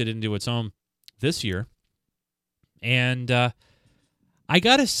perfected into its own this year. And I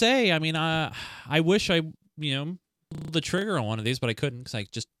gotta say, I mean, I wish I pulled the trigger on one of these, but I couldn't because I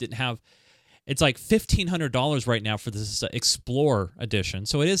just didn't have. It's like $1,500 right now for this Explorer edition,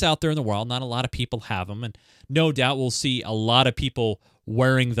 so it is out there in the world. Not a lot of people have them, and no doubt we'll see a lot of people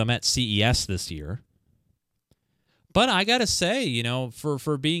wearing them at CES this year. But I gotta say,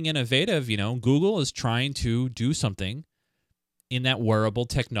 for being innovative, Google is trying to do something in that wearable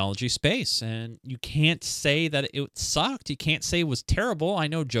technology space, and you can't say that it sucked. You can't say it was terrible. I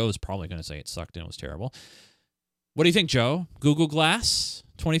know Joe's probably going to say it sucked and it was terrible. What do you think, Joe? Google Glass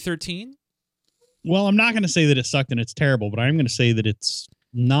 2013? Well, I'm not going to say that it sucked and it's terrible, but I'm going to say that it's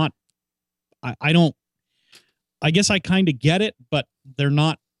not. I guess I kind of get it, but they're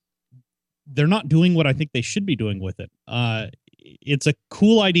not doing what I think they should be doing with it. It's a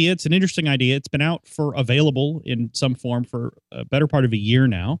cool idea. It's an interesting idea. It's been available in some form for a better part of a year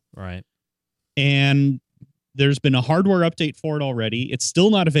now. Right. And there's been a hardware update for it already. It's still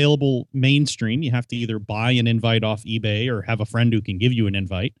not available mainstream. You have to either buy an invite off eBay or have a friend who can give you an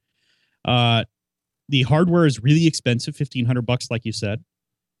invite. The hardware is really expensive, $1,500, like you said.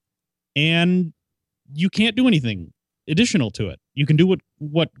 And you can't do anything additional to it. You can do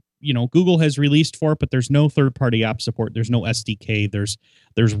what Google has released for it, but there's no third-party app support. There's no SDK.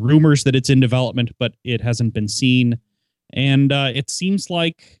 There's rumors that it's in development, but it hasn't been seen. And it seems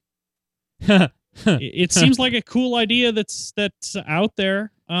like it seems like a cool idea that's out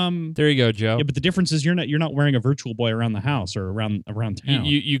there. There you go, Joe. Yeah, but the difference is you're not wearing a Virtual Boy around the house or around town.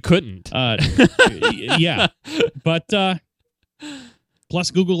 You couldn't. Yeah, but plus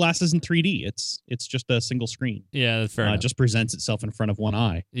Google Glass isn't 3D. It's just a single screen. Yeah, that's fair enough. It just presents itself in front of one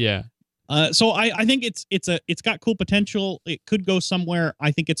eye. Yeah. So I think it's got cool potential. It could go somewhere.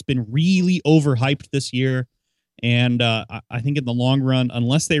 I think it's been really overhyped this year, and I think in the long run,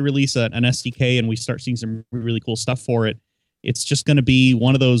 unless they release an SDK and we start seeing some really cool stuff for it, it's just going to be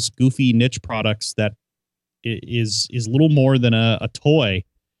one of those goofy niche products that is little more than a toy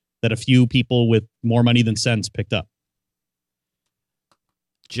that a few people with more money than sense picked up.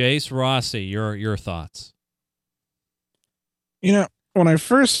 Jace Rossi, your thoughts? You know, when I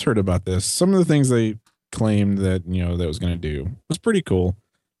first heard about this, some of the things they claimed that that was going to do was pretty cool.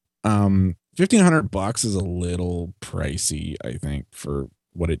 $1,500 is a little pricey, I think, for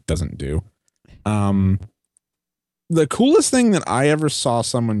what it doesn't do. The coolest thing that I ever saw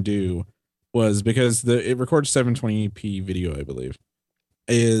someone do was, because it records 720p video, I believe,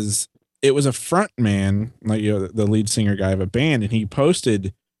 it was a front man, like the lead singer guy of a band, and he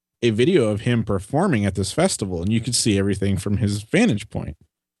posted a video of him performing at this festival, and you could see everything from his vantage point.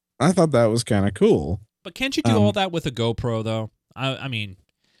 I thought that was kind of cool. But can't you do all that with a GoPro, though? I mean...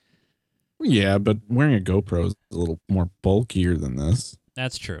 Yeah, but wearing a GoPro is a little more bulkier than this.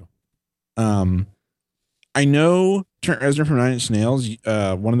 That's true. I know Trent Reznor from Nine Inch Nails,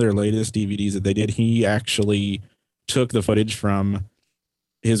 one of their latest DVDs that they did, he actually took the footage from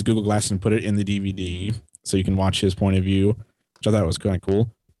his Google Glass and put it in the DVD so you can watch his point of view, which I thought was kind of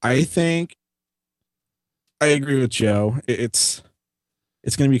cool. I think I agree with Joe. It's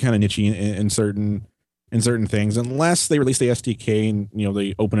going to be kind of niche in certain things, unless they release the SDK and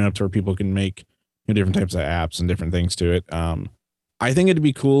they open it up to where people can make different types of apps and different things to it. I think it'd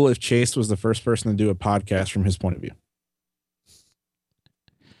be cool if Chase was the first person to do a podcast from his point of view.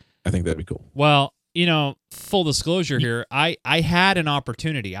 I think that'd be cool. Well, full disclosure here, I had an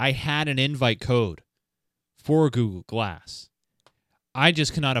opportunity. I had an invite code for Google Glass. I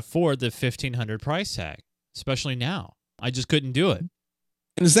just cannot afford the $1,500 price tag, especially now. I just couldn't do it.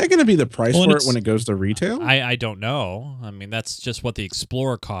 And is that going to be the price for it when it goes to retail? I don't know. I mean, that's just what the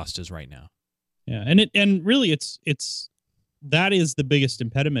Explorer cost is right now. Yeah, and really, it's that is the biggest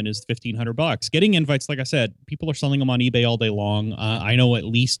impediment, is $1,500. Getting invites, like I said, people are selling them on eBay all day long. I know at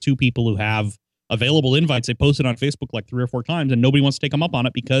least 2 people who have available invites. They posted on Facebook like 3 or 4 times, and nobody wants to take them up on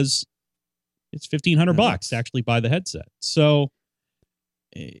it because it's $1,500 to actually buy the headset. So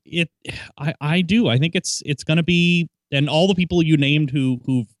I think it's going to be, and all the people you named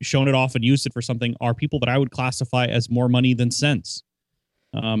who've shown it off and used it for something are people that I would classify as more money than sense.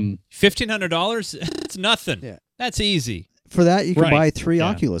 $1,500, it's nothing. Yeah. That's easy. For that, you can buy 3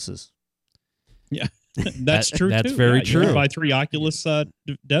 Oculuses. Yeah, that's true. That's very true. You can buy 3 Oculus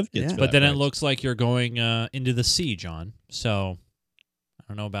dev kits. But then it looks like you're going into the sea, John. So I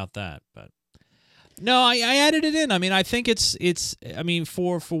don't know about that, but no, I added it in. I mean, I think it's. I mean,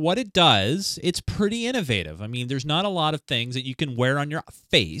 for what it does, it's pretty innovative. I mean, there's not a lot of things that you can wear on your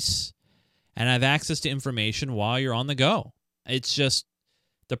face and have access to information while you're on the go. It's just,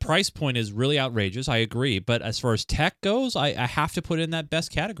 the price point is really outrageous. I agree, but as far as tech goes, I have to put it in that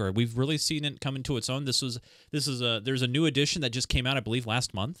best category. We've really seen it come into its own. There's a new edition that just came out, I believe,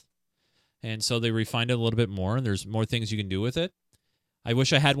 last month, and so they refined it a little bit more. And there's more things you can do with it. I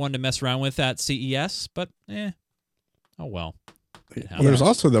wish I had one to mess around with at CES, but oh well. Well, there's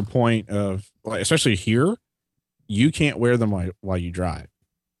also the point of, like, especially here, you can't wear them while you drive.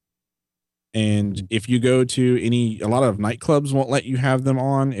 And if you go to a lot of nightclubs won't let you have them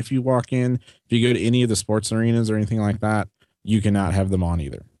on if you walk in. If you go to any of the sports arenas or anything like that, you cannot have them on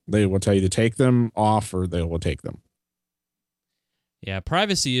either. They will tell you to take them off, or they will take them. Yeah,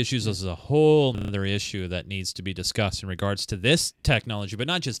 privacy issues is a whole other issue that needs to be discussed in regards to this technology, but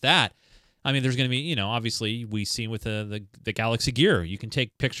not just that. I mean, there's going to be, obviously we've seen with the Galaxy Gear, you can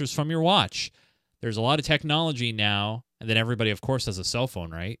take pictures from your watch. There's a lot of technology now, and then everybody, of course, has a cell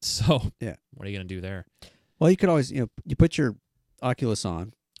phone, right? So yeah, what are you going to do there? Well, you could always, you put your Oculus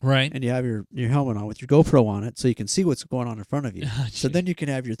on, right, and you have your helmet on with your GoPro on it, so you can see what's going on in front of you. So then you can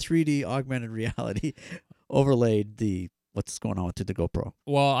have your 3D augmented reality overlaid what's going on with the GoPro.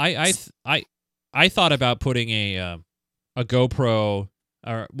 Well, I thought about putting a GoPro,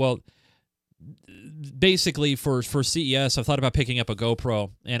 or basically for CES, I thought about picking up a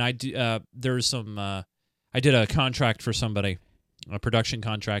GoPro, and I did a contract for somebody, a production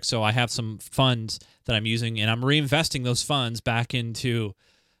contract, so I have some funds that I'm using, and I'm reinvesting those funds back into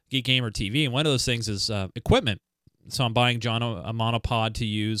Geek Gamer TV, and one of those things is equipment. So I'm buying John a monopod to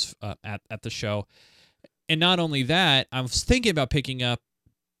use at the show. And not only that, I was thinking about picking up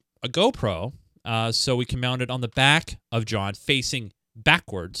a GoPro so we can mount it on the back of John facing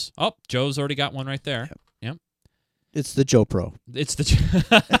backwards. Oh, Joe's already got one right there. Yep. It's the Joe Pro. It's the...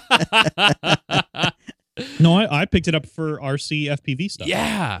 No, I I picked it up for RC FPV stuff.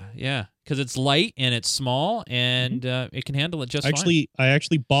 Yeah, because it's light and it's small and it can handle it just fine. I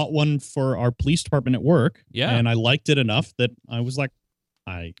actually bought one for our police department at work. Yeah. And I liked it enough that I was like,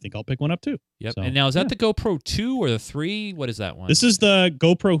 I think I'll pick one up too. Yep. So, and now is that the GoPro 2 or the 3? What is that one? This is the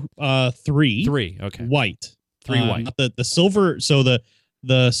GoPro 3. 3. Okay. White. 3 white. Not the silver. So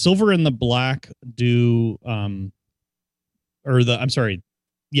the silver and the black do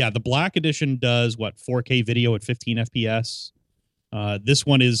the black edition does 4K video at 15 FPS. This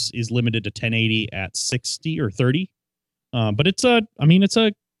one is limited to 1080 at 60 or 30. But it's a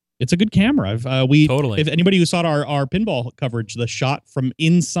good camera. Totally. If anybody who saw our pinball coverage, the shot from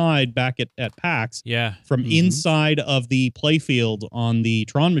inside back at PAX, from inside of the playfield on the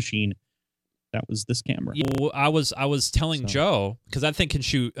Tron machine, that was this camera. Yeah, I was telling Joe, because that thing can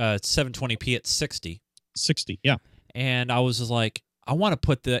shoot 720p at 60. 60, yeah. And I was just like, I want to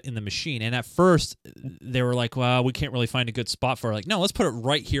put that in the machine. And at first, they were like, well, we can't really find a good spot for it. Like, no, let's put it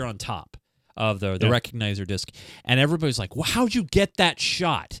right here on top of the recognizer disc. And everybody's like, well, how'd you get that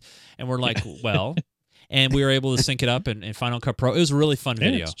shot? And we're like, well, and we were able to sync it up in Final Cut Pro. It was a really fun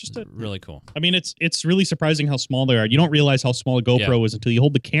video. It's just really cool. I mean, it's really surprising how small they are. You don't realize how small a GoPro is until you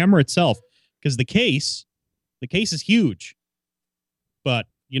hold the camera itself, because the case is huge. But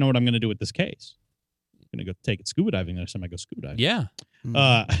you know what I'm going to do with this case? I'm going to go take it scuba diving next time I go scuba diving. Yeah.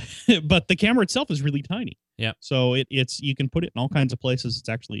 But the camera itself is really tiny. Yeah. So it's you can put it in all kinds of places. It's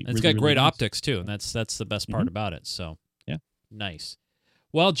actually it's really, got great really nice. optics too, and that's the best part about it. So yeah, nice.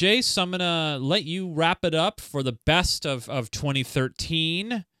 Well, Jace, I'm gonna let you wrap it up for the best of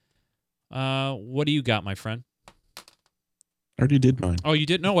 2013. What do you got, my friend? I already did mine. Oh, you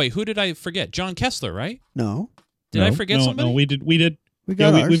did? No, wait. Who did I forget? John Kessler, right? No. Did I forget somebody? No, we did. We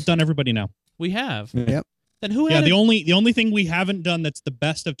got ours. We've done everybody now. We have. Yep. Then who? Yeah. Had The only thing we haven't done that's the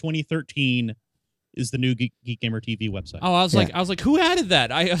best of 2013 is the new Geek Gamer TV website. Oh, I was like, who added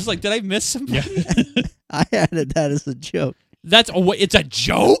that? I was like, did I miss somebody? Yeah. I added that as a joke. It's a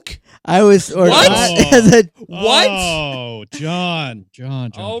joke? I was or What? not as a What? Oh, John.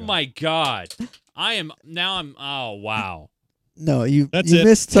 Oh my God. I'm oh wow. no. You That's you it.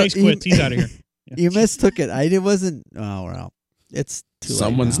 mistook. Chase quits. He's out of here. Yeah. You mistook it. It wasn't. Oh well. It's too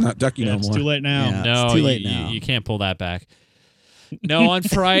Someone's late now. not ducky no It's more. too late now. Yeah. No, it's too late you, now. you can't pull that back. No, on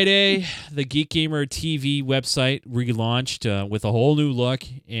Friday, the Geek Gamer TV website relaunched with a whole new look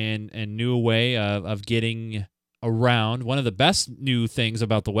and new way of getting around. One of the best new things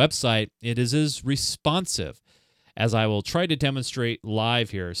about the website, it is responsive, as I will try to demonstrate live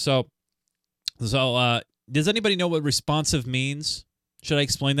here. So does anybody know what responsive means? Should I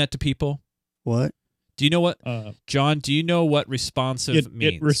explain that to people? What? Do you know what, John? Do you know what responsive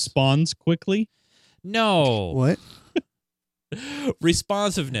means? It responds quickly. No. What?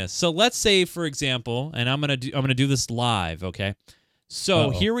 Responsiveness. So let's say, for example, and I'm gonna do this live, okay? So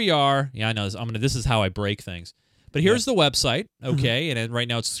here we are. Yeah, I know this. This is how I break things. But here's the website, okay? And then right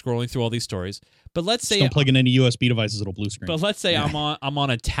now it's scrolling through all these stories. But let's say don't plug in any USB devices; it'll blue screen. But let's say I'm on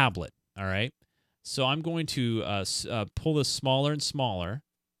a tablet, all right? So I'm going to pull this smaller and smaller,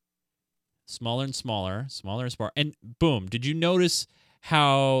 and boom! Did you notice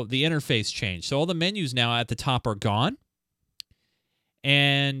how the interface changed? So all the menus now at the top are gone.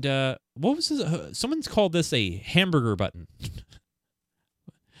 And what was this? Someone's called this a hamburger button.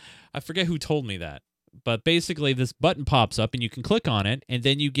 I forget who told me that. But basically, this button pops up, and you can click on it, and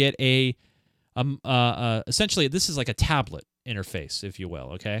then you get essentially, this is like a tablet interface, if you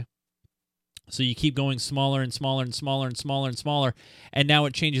will, okay? So you keep going smaller and smaller and smaller and smaller and smaller, and now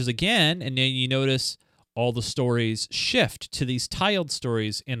it changes again, and then you notice all the stories shift to these tiled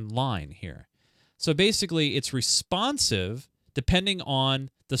stories in line here. So basically, it's responsive depending on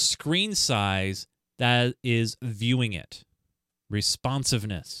the screen size that is viewing it.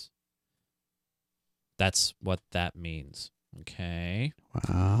 Responsiveness. That's what that means. Okay.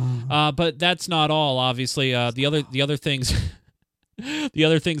 Wow. But that's not all. Obviously, the other things, the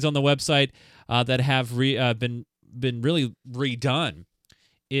other things on the website that have been really redone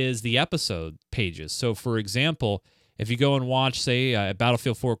is the episode pages. So, for example, if you go and watch, say,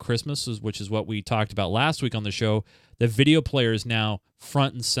 Battlefield 4 Christmas, which is what we talked about last week on the show, the video player is now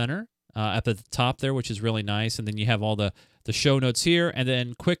front and center at the top there, which is really nice. And then you have all the show notes here, and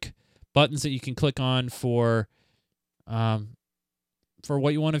then quick buttons that you can click on for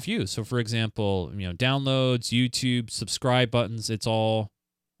what you want to view. So, for example, downloads, YouTube, subscribe buttons. It's all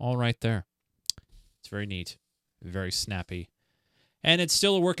right there. It's very neat, very snappy. And it's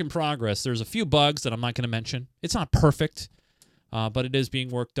still a work in progress. There's a few bugs that I'm not going to mention. It's not perfect, but it is being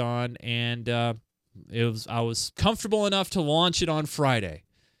worked on, and I was comfortable enough to launch it on Friday.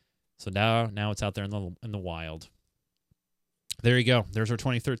 So now it's out there in the wild. There you go. There's our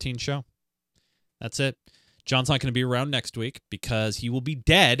 2013 show. That's it. John's not going to be around next week because he will be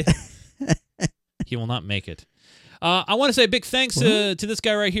dead. He will not make it. I want to say a big thanks to this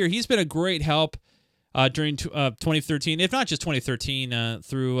guy right here. He's been a great help during 2013, if not just 2013,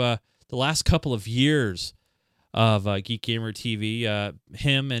 through the last couple of years of Geek Gamer TV.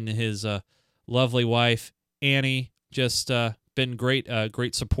 Him and his lovely wife, Annie, just been great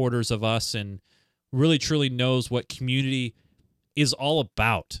supporters of us and really, truly knows what community is all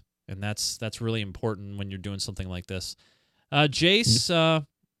about. And that's really important when you're doing something like this. Jace,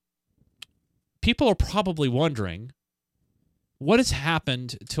 people are probably wondering what has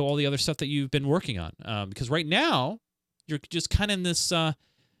happened to all the other stuff that you've been working on. Because right now, you're just kind of in this,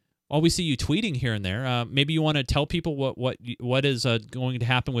 we see you tweeting here and there. Maybe you want to tell people what is going to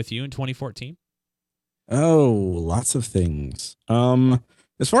happen with you in 2014? Oh, lots of things.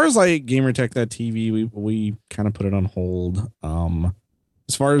 As far as like GamerTech.tv, we kind of put it on hold.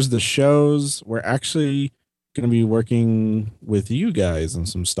 As far as the shows, we're actually going to be working with you guys on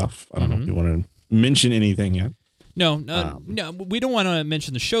some stuff. I don't know if you want to mention anything yet. No, we don't want to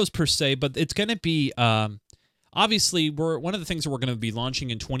mention the shows per se, but it's going to be obviously one of the things that we're going to be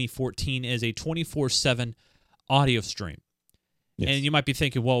launching in 2014 is a 24/7 audio stream. Yes. And you might be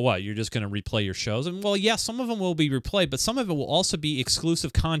thinking, well, what? You're just going to replay your shows? And well, yeah, some of them will be replayed, but some of it will also be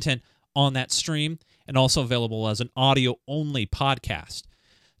exclusive content on that stream and also available as an audio-only podcast.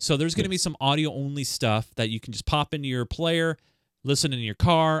 So there's going to be some audio-only stuff that you can just pop into your player, listen in your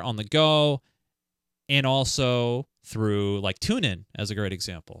car, on the go, and also through like TuneIn as a great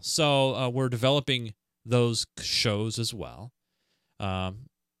example. So we're developing those shows as well.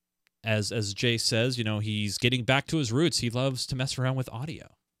 As Jay says, he's getting back to his roots. He loves to mess around with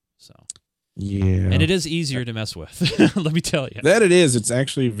audio. So yeah, and it is easier to mess with. Let me tell you that it is. It's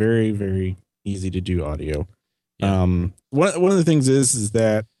actually very, very easy to do audio. Yeah. One of the things is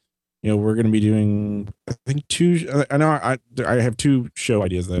that we're going to be doing, I think I know I have two show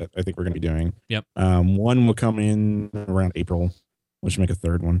ideas that I think we're going to be doing. Yep. One will come in around April, which will make a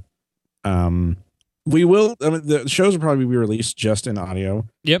third one. We will. The shows will probably be released just in audio.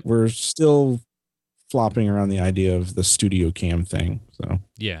 Yep. We're still flopping around the idea of the studio cam thing. So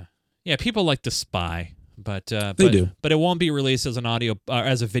yeah. People like to spy, but they do. But it won't be released as an audio,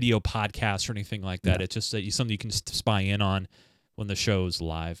 as a video podcast or anything like that. No. It's just something you can spy in on when the show's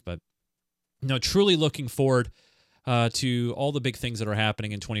live. But truly looking forward to all the big things that are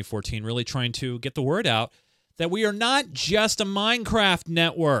happening in 2014. Really trying to get the word out that we are not just a Minecraft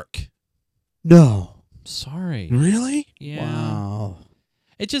network. No. Sorry. Really? Yeah. Wow.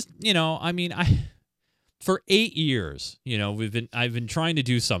 It just, for 8 years, I've been trying to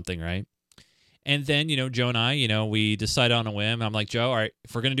do something, right? And then, Joe and I, we decided on a whim. I'm like, Joe, all right,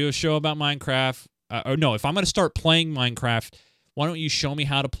 if we're going to do a show about Minecraft, if I'm going to start playing Minecraft, why don't you show me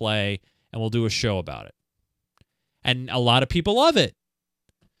how to play and we'll do a show about it? And a lot of people love it.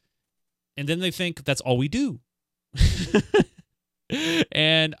 And then they think that's all we do.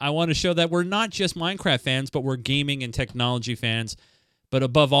 And I want to show that we're not just Minecraft fans, but we're gaming and technology fans. But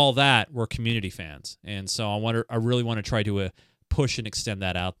above all that, we're community fans. And so I really want to try to push and extend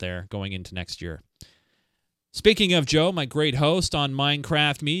that out there going into next year. Speaking of Joe, my great host on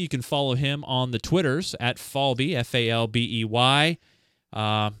Minecraft Me, you can follow him on the Twitters at Falbey, Falbey.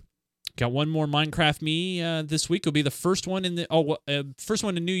 Got one more Minecraft Me this week. It'll be the first one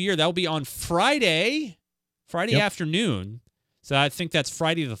in New Year. That'll be on Friday afternoon. So I think that's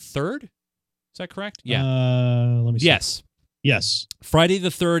Friday the 3rd. Is that correct? Yeah. Let me see. Yes. Friday the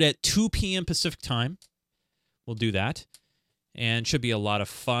 3rd at 2 p.m. Pacific time. We'll do that. And should be a lot of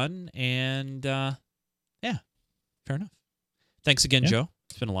fun. And, fair enough. Thanks again, Joe.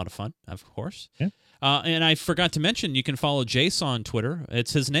 It's been a lot of fun, of course. Yeah. And I forgot to mention, you can follow Jace on Twitter.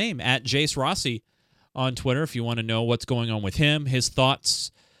 It's his name, at Jace Rossi on Twitter, if you want to know what's going on with him, his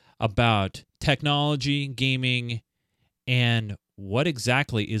thoughts about technology, gaming, and what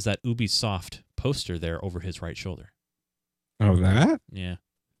exactly is that Ubisoft poster there over his right shoulder? Oh, that? Yeah.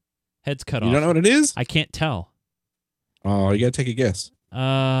 Head's cut off. You don't know what it is? I can't tell. Oh, you got to take a guess.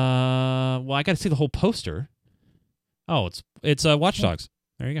 Well, I got to see the whole poster. Oh, it's Watch Dogs.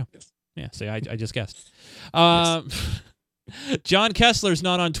 There you go. Yes. Yeah, see, I just guessed. John Kessler's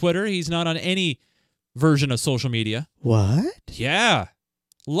not on Twitter. He's not on any version of social media. What? Yeah.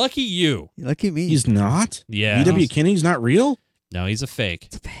 Lucky you. Lucky me. He's not? Yeah. UW Kinney's not real? No, he's a fake.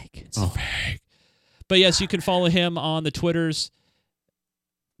 It's a fake. It's a fake. But yes, you can follow him on the Twitters.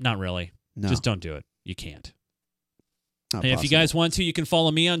 Not really. No. Just don't do it. You can't. Not And if possible. you guys want to, you can follow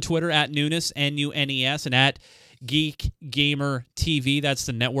me on Twitter at Nunes, Nunes, and at Geek Gamer TV. That's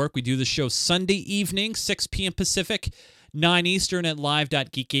the network. We do the show Sunday evening, 6 p.m. Pacific, 9 Eastern at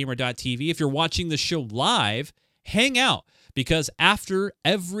live.geekgamer.tv. If you're watching the show live, hang out, because after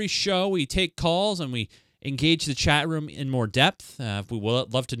every show, we take calls and we engage the chat room in more depth. We will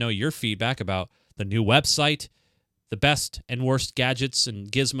love to know your feedback about the new website, the best and worst gadgets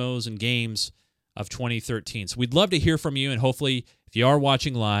and gizmos and games of 2013. So we'd love to hear from you, and hopefully, if you are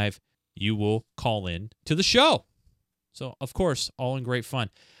watching live, you will call in to the show. So, of course, all in great fun.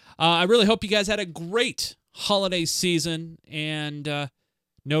 I really hope you guys had a great holiday season, and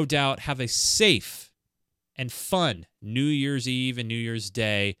no doubt have a safe and fun New Year's Eve and New Year's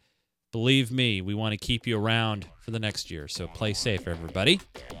Day. Believe me, we want to keep you around for the next year, so play safe, everybody.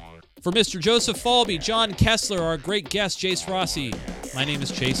 For Mr. Joseph Falby, John Kessler, our great guest, Jace Rossi, my name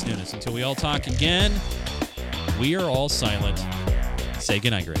is Chase Nunes. Until we all talk again, we are all silent. Say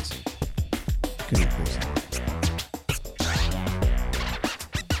goodnight, Gracie. Good night, Gracie.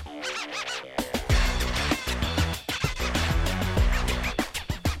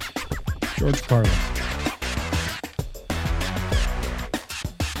 George Carlin.